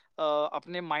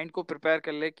अपने mind को prepare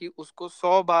कर ले कि उसको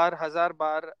 100 बार 1000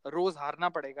 बार रोज हारना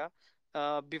पड़ेगा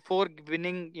before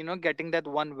winning, getting that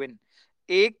one win.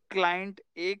 एक क्लाइंट,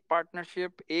 एक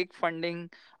पार्टनरशिप, एक फंडिंग,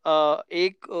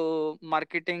 एक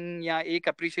मार्केटिंग या एक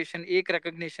अप्रिसिएशन, एक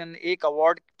रिकग्निशन, एक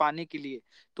अवार्ड पाने के लिए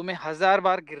तुम्हें 1000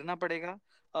 बार गिरना पड़ेगा,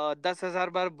 10,000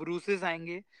 बार ब्रूसेस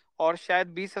आएंगे, और शायद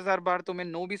 20,000 बार तुम्हें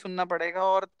नो भी सुनना पड़ेगा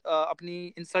और अपनी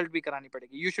इंसल्ट भी करानी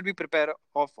पड़ेगी. You should be prepare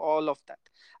of all of that.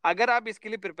 अगर आप इसके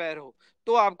लिए प्रिपेयर हो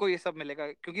तो आपको ये सब मिलेगा,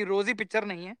 क्योंकि रोजी पिक्चर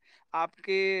नहीं है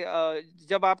आपके.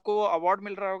 जब आपको अवार्ड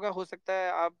मिल रहा होगा, हो सकता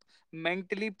है आप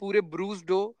मेंटली पूरे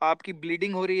ब्रूस्ड हो, आपकी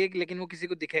ब्लीडिंग हो रही है, लेकिन वो किसी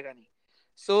को दिखेगा नहीं.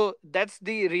 So that's the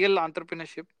real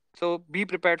entrepreneurship. So be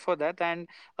prepared for that. And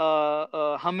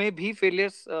हमें भी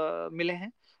फेलियर्स मिले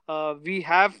हैं. We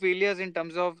have failures in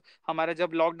terms of, हमारा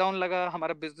जब लॉकडाउन लगा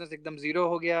हमारा बिजनेस एकदम जीरो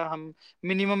हो गया. हम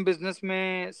मिनिमम बिजनेस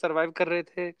में सरवाइव कर रहे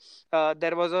थे.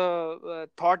 There was a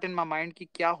thought in my mind कि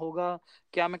क्या होगा,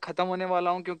 क्या मैं खत्म होने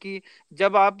वाला हूँ. क्योंकि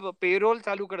जब आप पेरोल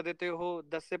चालू कर देते हो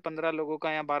 10 से 15 लोगों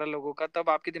का या 12 लोगों का, तब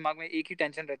आपके दिमाग में एक ही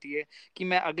टेंशन रहती है कि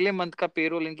मैं अगले मंथ का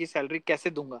पेरोल, इनकी सैलरी कैसे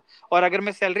दूंगा. और अगर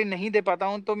मैं सैलरी नहीं दे पाता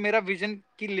हूँ तो मेरा विजन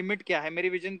की लिमिट क्या है, मेरी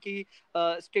विजन की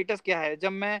स्टेटस क्या है.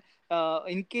 जब मैं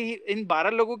इनकी इन 12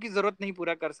 लोगों की जरूरत नहीं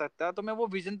पूरा कर सकता तो मैं वो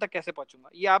विजन तक कैसे पहुंचूंगा.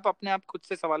 ये आप अपने आप खुद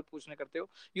से सवाल पूछने करते हो.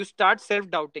 You start self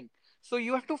doubting. So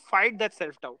you have to fight that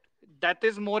self doubt. That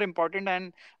is more important.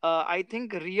 And I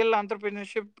think real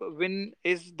entrepreneurship win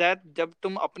is that जब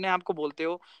तुम अपने आप को बोलते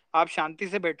हो, आप शांति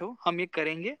से बैठो, हम ये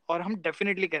करेंगे और हम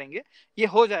डेफिनेटली करेंगे, ये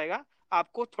हो जाएगा.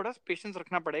 आपको थोड़ा पेशेंस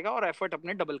रखना पड़ेगा और एफर्ट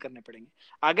अपने डबल करने पड़ेंगे.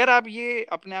 अगर आप ये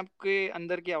अपने आप के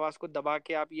अंदर की आवाज को दबा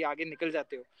के आप ये आगे निकल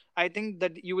जाते हो, I think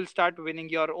that you will start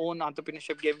winning your own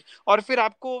entrepreneurship game. और फिर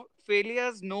आपको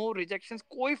फेलियर्स, नो रिजेक्शंस,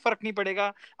 कोई फर्क नहीं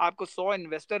पड़ेगा. आपको 100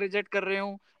 इन्वेस्टर रिजेक्ट कर रहे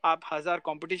हो, आप 1000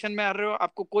 कंपटीशन में आ रहे हो,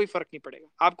 आपको कोई फर्क नहीं पड़ेगा.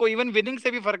 आपको इवन विनिंग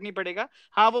से भी फर्क नहीं पड़ेगा.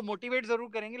 हाँ, वो मोटिवेट जरूर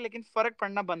करेंगे, लेकिन फर्क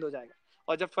पड़ना बंद हो जाएगा.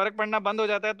 और जब फर्क पड़ना बंद हो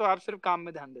जाता है तो आप सिर्फ काम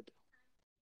में ध्यान देते हो.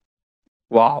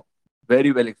 Wow,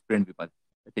 very well explained, Vimal.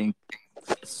 I think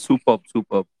superb,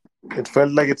 superb. It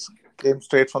felt like it came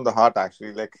straight from the heart,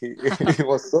 actually. Like he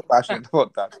was so passionate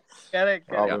about that. Correct,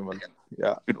 Wow, correct. Vimal.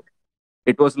 Yeah.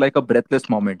 It was like a breathless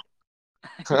moment.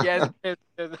 Yes, yes,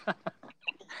 yes.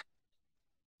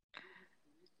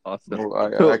 Awesome. No,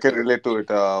 So, I can relate to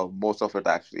it, most of it,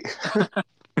 actually.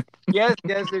 Yes,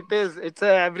 yes, it is. It's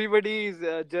a everybody's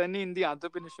journey in the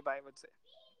entrepreneurship, I would say.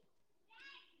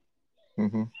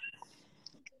 Hmm.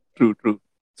 true, true.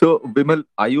 So, Vimal,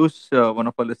 Ayush, one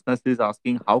of our listeners, is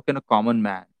asking how can a common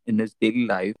man in his daily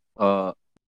life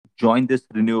join this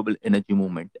renewable energy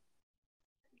movement?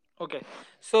 Okay.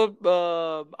 So,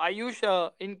 Ayush,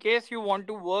 in case you want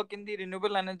to work in the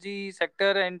renewable energy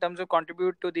sector in terms of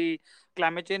contribute to the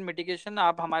climate change mitigation,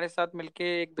 आप हमारे साथ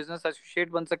मिलके एक business associate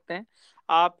बन सकते हैं.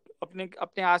 आप अपने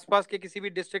अपने आसपास के किसी भी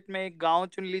डिस्ट्रिक्ट में एक गांव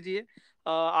चुन लीजिए.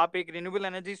 आप एक रिन्यूएबल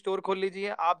एनर्जी स्टोर खोल लीजिए.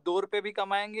 आप ₹2 भी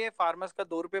कमाएंगे, फार्मर्स का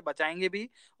 ₹2 बचाएंगे भी,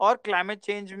 और क्लाइमेट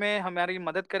चेंज में हमारी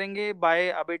मदद करेंगे bye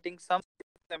abetting some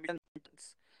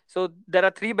emissions. So there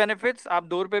are 3 benefits. आप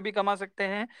 ₹2 भी कमा सकते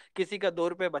हैं, किसी का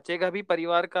 ₹2 बचेगा भी,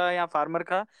 परिवार का या फार्मर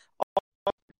का.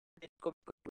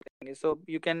 So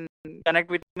you can connect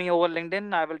with me over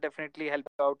LinkedIn. I will definitely help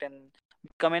you out and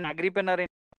become an agripreneur.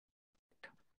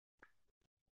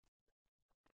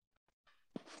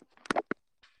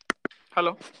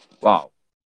 Hello. Wow.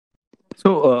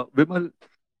 So, Vimal,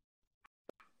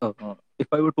 if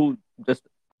I were to just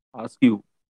ask you,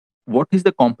 what is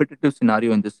the competitive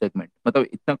scenario in this segment? मतलब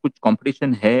इतना कुछ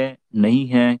competition है, नहीं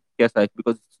है, कैसा है?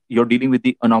 Because you're dealing with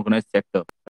the unorganized sector,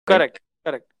 right? Correct.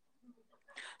 Correct.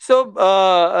 So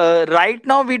right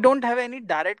now we don't have any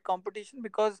direct competition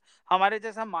because हमारे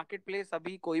जैसा मार्केट प्लेस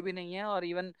अभी कोई भी नहीं है, और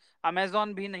इवन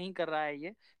अमेजोन भी नहीं कर रहा है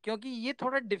ये, क्योंकि ये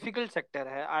थोड़ा डिफिकल्ट सेक्टर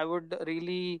है. आई वुड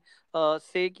रियली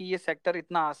से कि ये सेक्टर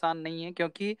इतना आसान नहीं है,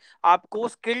 क्योंकि आपको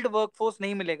स्किल्ड वर्कफोर्स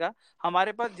नहीं मिलेगा.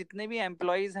 हमारे पास जितने भी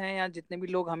एम्प्लॉयज हैं या जितने भी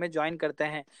लोग हमें ज्वाइन करते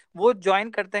हैं, वो ज्वाइन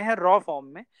करते हैं रॉ फॉर्म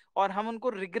में, और हम उनको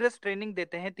रिगरस ट्रेनिंग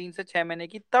देते हैं 3 से 6 महीने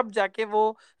की, तब जाके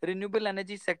वो रिन्यूएबल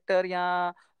एनर्जी सेक्टर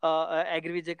या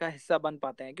एग्रीविजय का हिस्सा बन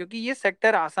पाते हैं. क्योंकि ये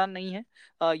सेक्टर आसान नहीं है.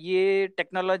 ये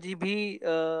टेक्नोलॉजी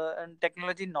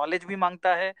नॉलेज भी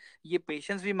मांगता है, ये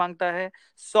पेशेंस भी मांगता है.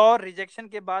 100 रिजेक्शन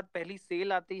के बाद पहली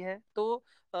सेल आती है, तो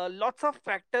lots of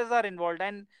factors are involve.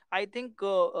 And I think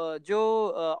जो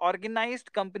ऑर्गेनाइज्ड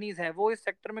कंपनीज हैं वो इस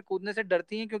सेक्टर में कूदने से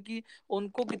डरती हैं, क्योंकि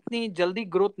उनको कितनी जल्दी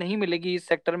ग्रोथ नहीं मिलेगी इस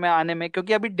सेक्टर में आने में,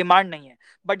 क्योंकि अभी डिमांड नहीं है.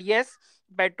 बट यस,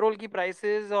 पेट्रोल की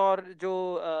प्राइसेस और जो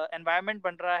एनवायरनमेंट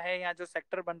बन रहा है या जो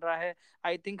सेक्टर बन रहा है,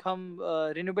 आई थिंक हम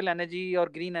रिन्यूएबल एनर्जी और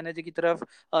ग्रीन एनर्जी की तरफ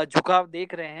झुकाव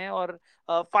देख रहे हैं. और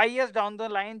 5 years डाउन द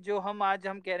लाइन जो हम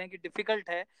कह रहे हैं कि डिफिकल्ट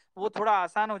है, वो थोड़ा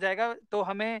आसान हो जाएगा. तो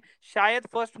हमें शायद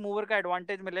फर्स्ट मूवर का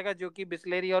एडवांटेज मिलेगा, जो कि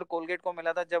बिस्लेरी और कोलगेट को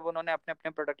मिला था जब उन्होंने अपने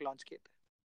अपने प्रोडक्ट लॉन्च किए थे.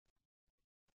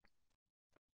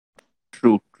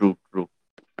 True, true, true.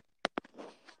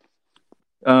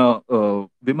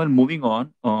 Vimal, moving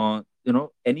on,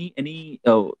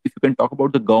 if you can talk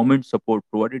about the government support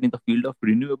provided in the field of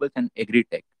renewables and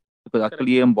agri-tech, because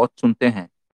actually ये हम बहुत सुनते हैं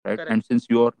right? Correct. And since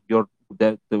you're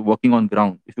the working on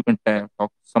ground, if you can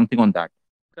talk something on that.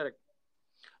 Correct.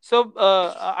 So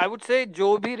I would say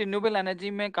जो भी renewable energy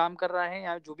में काम कर रहा है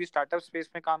या जो भी स्टार्टअप स्पेस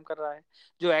में काम कर रहा है,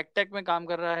 जो एगटेक में काम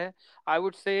कर रहा है, आई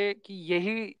वुड से कि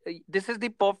यही this is the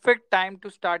perfect time to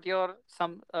start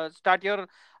your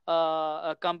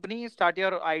company, start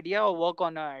your idea और work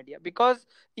on idea, because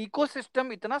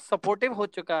ecosystem इतना सपोर्टिव हो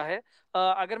चुका है.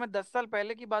 अगर मैं 10 साल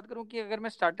पहले की बात करूं कि अगर मैं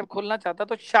स्टार्टअप खोलना चाहता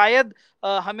तो शायद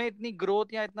हमें इतनी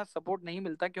ग्रोथ या इतना सपोर्ट नहीं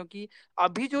मिलता, क्योंकि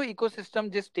अभी जो इकोसिस्टम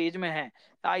जिस स्टेज में है,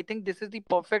 I think this is the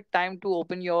perfect time to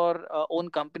open your own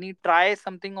company. Try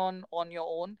something on your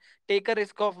own. Take a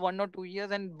risk of 1 or 2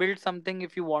 years and build something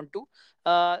if you want to.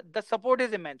 The support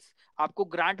is immense. आपको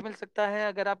grant मिल सकता है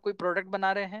अगर आप कोई product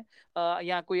बना रहे हैं,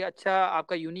 या कोई अच्छा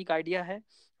आपका यूनिक आइडिया है.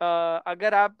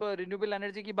 अगर आप रिन्यूएबल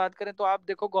एनर्जी की बात करें तो आप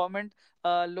देखो गवर्नमेंट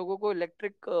लोगों को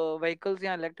इलेक्ट्रिक व्हीकल्स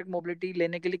या इलेक्ट्रिक मोबिलिटी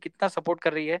लेने के लिए कितना सपोर्ट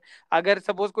कर रही है. अगर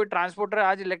सपोज कोई ट्रांसपोर्टर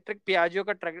आज इलेक्ट्रिक पियाजियो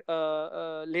का ट्रक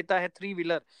लेता है 3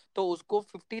 व्हीलर, तो उसको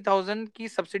 50,000 की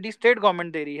सब्सिडी स्टेट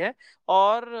गवर्नमेंट दे रही है,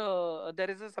 और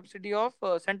there is a subsidy of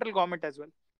central government as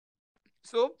well.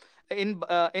 So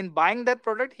in buying that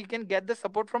product, he can get the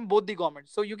support from both the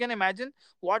governments. So you can imagine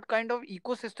what kind of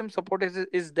ecosystem support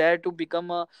is there to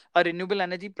become a renewable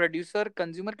energy producer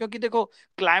consumer. क्योंकि देखो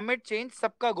climate change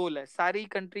सबका गोल है, सारी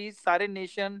countries, सारे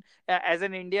nation. As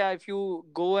an India, if you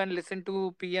go and listen to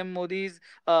PM Modi's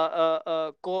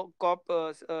COP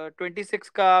 26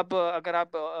 का आप अगर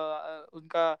आप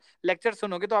उनका लेक्चर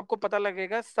सुनोगे तो आपको पता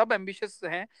लगेगा सब एम्बिशियस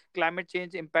हैं क्लाइमेट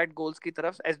चेंज इम्पैक्ट गोल्स की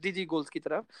तरफ, एसडीजी गोल्स की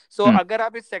तरफ. सो अगर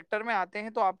आप इस सेक्टर में आते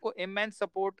हैं तो आपको इमेंस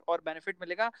सपोर्ट और बेनिफिट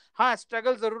मिलेगा. हाँ,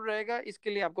 स्ट्रगल जरूर रहेगा, इसके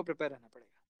लिए आपको प्रिपेयर रहना पड़ेगा.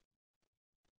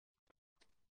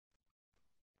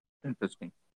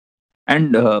 Interesting.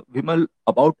 And Vimal,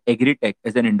 about agritech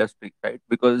as an industry, right?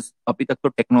 Because अभी तक तो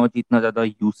टेक्नोलॉजी इतना ज्यादा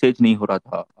यूसेज नहीं हो रहा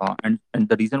था, and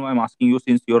the reason why I am asking you,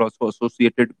 since you are also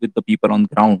associated with the people on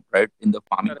ground, right, in the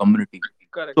farming community.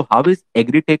 Correct. So how is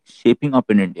agri-tech shaping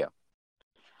up in India?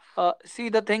 See,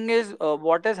 the thing is,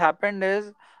 what has happened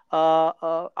is,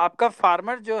 आपका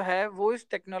farmer जो है वो इस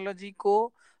technology को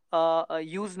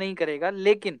use नहीं करेगा,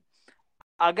 लेकिन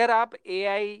अगर आप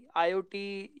AI, IoT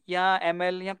या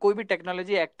ML या कोई भी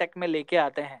टेक्नोलॉजी एगटेक में लेके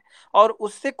आते हैं और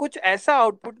उससे कुछ ऐसा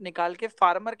आउटपुट निकाल के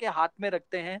फार्मर के हाथ में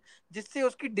रखते हैं जिससे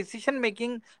उसकी डिसीजन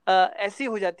मेकिंग ऐसी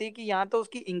हो जाती है कि या तो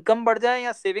उसकी इनकम बढ़ जाए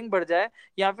या सेविंग बढ़ जाए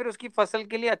या फिर उसकी फसल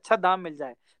के लिए अच्छा दाम मिल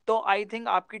जाए, तो आई थिंक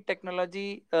आपकी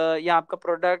टेक्नोलॉजी या आपका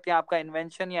प्रोडक्ट या आपका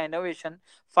इन्वेंशन या इनोवेशन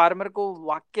फार्मर को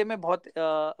वाकई में बहुत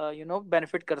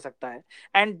बेनिफिट कर सकता है.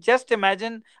 एंड जस्ट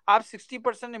इमेजिन, आप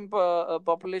 60%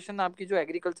 पॉपुलेशन आपकी जो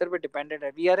एग्रीकल्चर पे डिपेंडेंट है,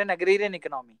 we are an agrarian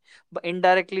economy,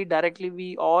 indirectly directly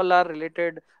we all are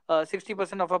related.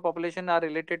 60% of our population are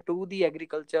related to the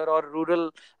agriculture or rural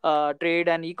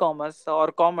trade and e-commerce or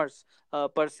commerce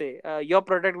per se. Your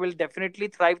product will definitely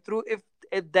thrive through if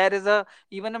there is a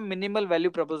even a minimal value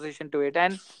proposition to it.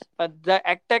 And the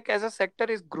agtech as a sector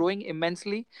is growing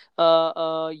immensely.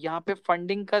 यहाँ पे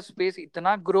funding का space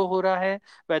इतना grow हो रहा है,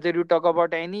 whether you talk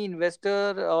about any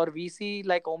investor or VC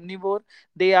like Omnivore,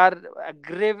 they are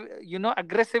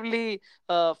aggressively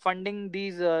funding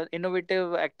these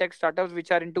innovative agtech startups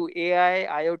which are into AI,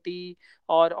 IoT,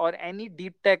 or any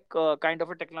deep tech kind of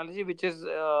a technology which is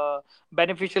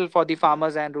beneficial for the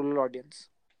farmers and rural audience.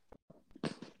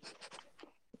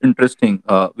 Interesting,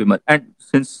 Vimal. And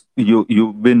since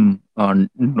you've been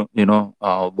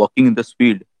working in this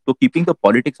field, so keeping the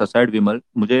politics aside, Vimal,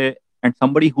 मुझे and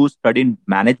somebody who's studied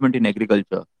management in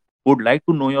agriculture would like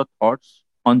to know your thoughts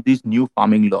on these new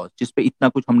farming laws, जिस पे इतना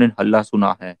कुछ हमने हल्ला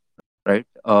सुना है, right?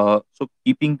 So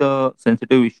keeping the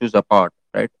sensitive issues apart,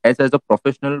 right? As a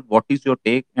professional, what is your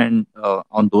take and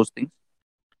on those things?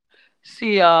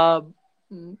 See,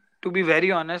 to be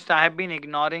very honest, I have been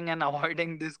ignoring and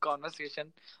avoiding this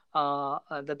conversation.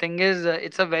 The thing is,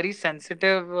 it's a very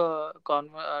sensitive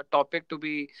topic to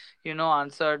be,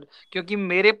 answered. क्योंकि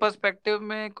मेरे perspective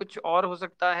में कुछ और हो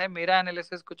सकता है, मेरा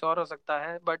analysis कुछ और हो सकता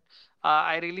है, but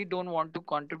I really don't want to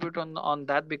contribute on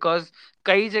that, because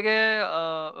कई जगह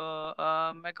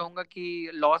मैं कहूँगा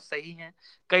कि लॉ सही हैं,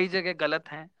 कई जगह गलत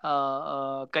हैं,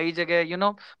 कई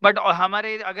जगह बट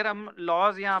हमारे अगर हम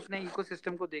लॉज या अपने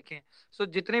इकोसिस्टम को देखें, सो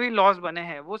जितने भी लॉज बने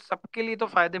हैं वो सबके लिए तो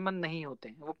फायदेमंद नहीं होते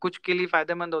हैं, वो कुछ के लिए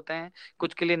फायदेमंद होते हैं,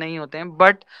 कुछ के लिए नहीं होते हैं.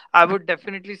 बट आई वुड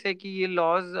डेफिनेटली से कि ये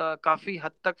लॉज काफी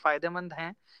हद तक फायदेमंद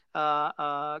हैं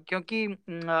क्योंकि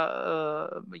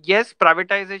यस,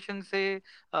 प्राइवेटाइजेशन से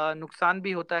नुकसान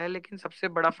भी होता है, लेकिन सबसे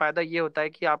बड़ा फायदा ये होता है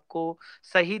कि आपको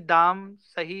सही दाम,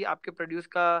 सही आपके प्रोड्यूस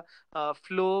का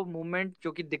फ्लो मूवमेंट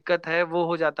जो कि दिक्कत है वो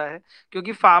हो जाता है।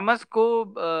 क्योंकि फार्मर्स को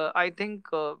आई थिंक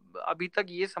अभी तक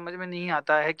ये समझ में नहीं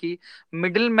आता है कि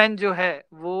मिडिल मैन जो है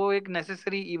वो एक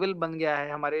नेसेसरी इवल बन गया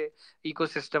है हमारे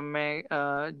इकोसिस्टम में,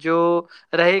 जो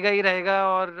रहेगा ही रहेगा।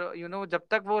 और जब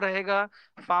तक वो रहेगा,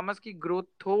 फार्मर्स की ग्रोथ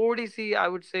थोड़ी सी आई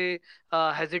वुड से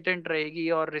हेजिटेंट रहेगी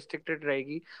और रिस्ट्रिक्टेड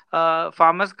रहेगी।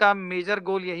 फार्मर्स का मेजर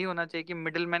गोल यही होना चाहिए कि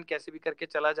मिडिल मैन कैसे भी करके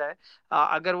चला जाए।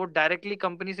 अगर वो डायरेक्टली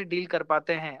कंपनी से डील कर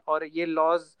पाते हैं और ये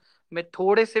लॉज में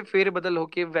थोड़े से फेरबदल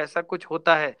होके वैसा कुछ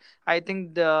होता है, I think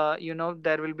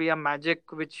there will be a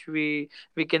magic which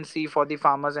we can see for the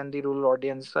farmers and the rural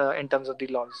audience in terms of the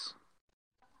laws.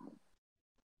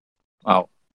 Wow.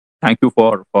 Thank you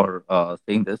for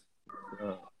saying this.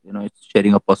 It's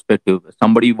sharing a perspective.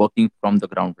 Somebody working from the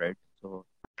ground, right? So,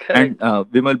 and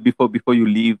Correct. Vimal, before you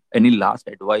leave, any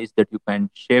last advice that you can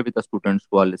share with the students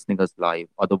who are listening us live,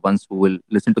 or the ones who will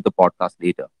listen to the podcast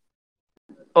later?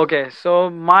 Okay, so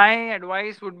my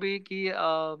advice would be ki,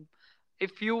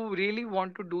 if you really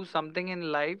want to do something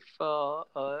in life,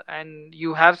 and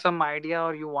you have some idea,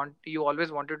 or you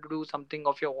always wanted to do something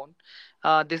of your own,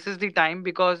 this is the time,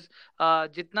 because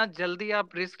जितना जल्दी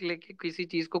आप risk लेके किसी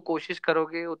चीज को कोशिश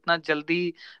करोगे, उतना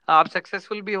जल्दी आप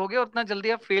सक्सेसफुल भी होगे और उतना जल्दी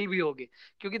आप फेल भी होगे।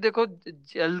 क्योंकि देखो,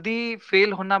 जल्दी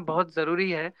फेल होना बहुत जरूरी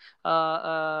है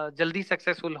जल्दी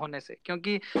सक्सेसफुल होने से।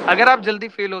 क्योंकि अगर आप जल्दी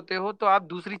फेल होते हो तो आप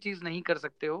दूसरी चीज नहीं कर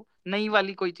सकते हो, नई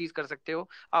वाली कोई चीज कर सकते हो,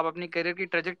 आप अपनी करियर की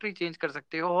ट्रेजेक्टरी चेंज कर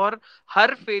सकते हो, और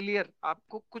हर फेलियर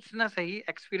आपको कुछ ना सही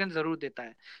एक्सपीरियंस जरूर देता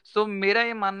है। सो मेरा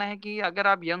ये मानना है कि अगर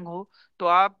आप यंग हो तो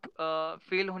आप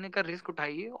फेल होने का रिस्क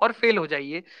उठाइए और फेल हो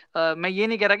जाइए। मैं ये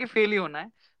नहीं कह रहा कि फेल ही होना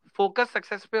है, फोकस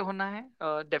सक्सेस पे होना है।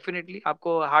 डेफिनेटली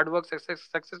आपको हार्ड वर्क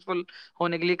सक्सेसफुल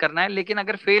होने के लिए करना है, लेकिन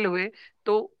अगर फेल हुए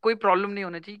तो कोई प्रॉब्लम नहीं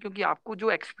होना चाहिए, क्योंकि आपको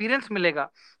जो एक्सपीरियंस मिलेगा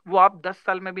वो आप 10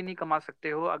 साल में भी नहीं कमा सकते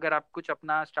हो अगर आप कुछ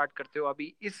अपना स्टार्ट करते हो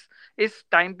अभी इस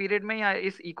टाइम पीरियड में या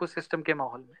इस इकोसिस्टम के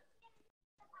माहौल में।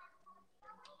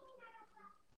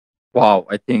 Wow,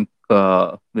 I think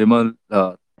Vimal,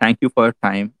 thank you for your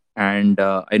time. And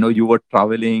I know you were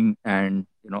traveling and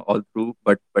all through,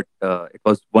 but it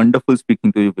was wonderful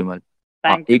speaking to you, Vimal.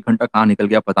 Thank एक घंटा कहाँ निकल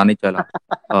गया पता नहीं चला.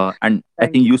 You. And I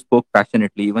thank think you. you spoke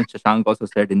passionately. Even Shashank also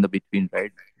said in the between,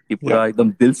 right? कि Yeah. पूरा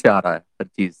एकदम दिल से आ रहा है हर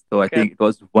चीज. So I think it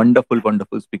was wonderful,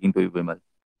 wonderful speaking to you, Vimal.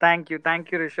 Thank you,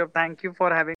 Rishabh. Thank you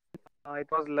for having. It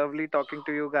was lovely talking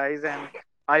to you guys, and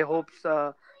I hope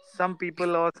some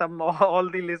people or some all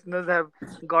the listeners have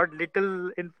got little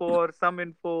info or some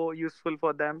info useful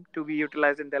for them to be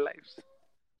utilized in their lives.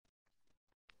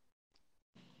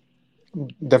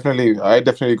 Definitely, I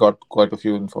definitely got quite a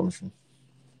few information.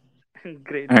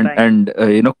 Great, and thank.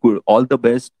 and all the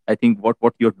best. I think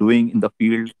what you're doing in the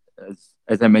field,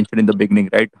 as I mentioned in the beginning,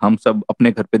 right? हम सब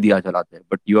अपने घर पे दिया जलाते हैं,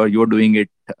 but you're doing it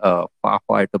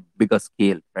far at a bigger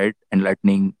scale, right?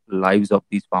 Enlightening lives of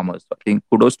these farmers. So I think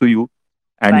kudos to you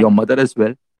and Thank your mother as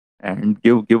well, and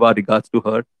give our regards to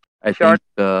her. I Sure,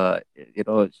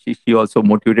 think she also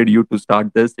motivated you to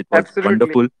start this. It was absolutely.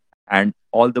 wonderful, and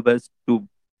all the best to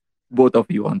both of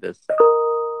you on this.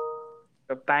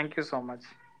 Thank you so much.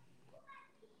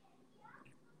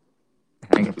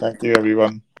 Thank you, Thank you,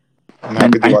 everyone, and and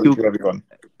happy thank Diwali you. to everyone.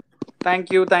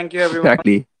 Thank you, everyone.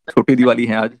 Exactly. छोटी दिवाली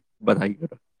है आज. बधाई.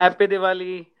 Happy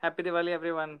Diwali,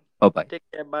 everyone. Bye bye. Take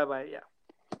care. Bye bye. Yeah.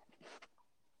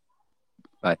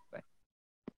 Bye bye.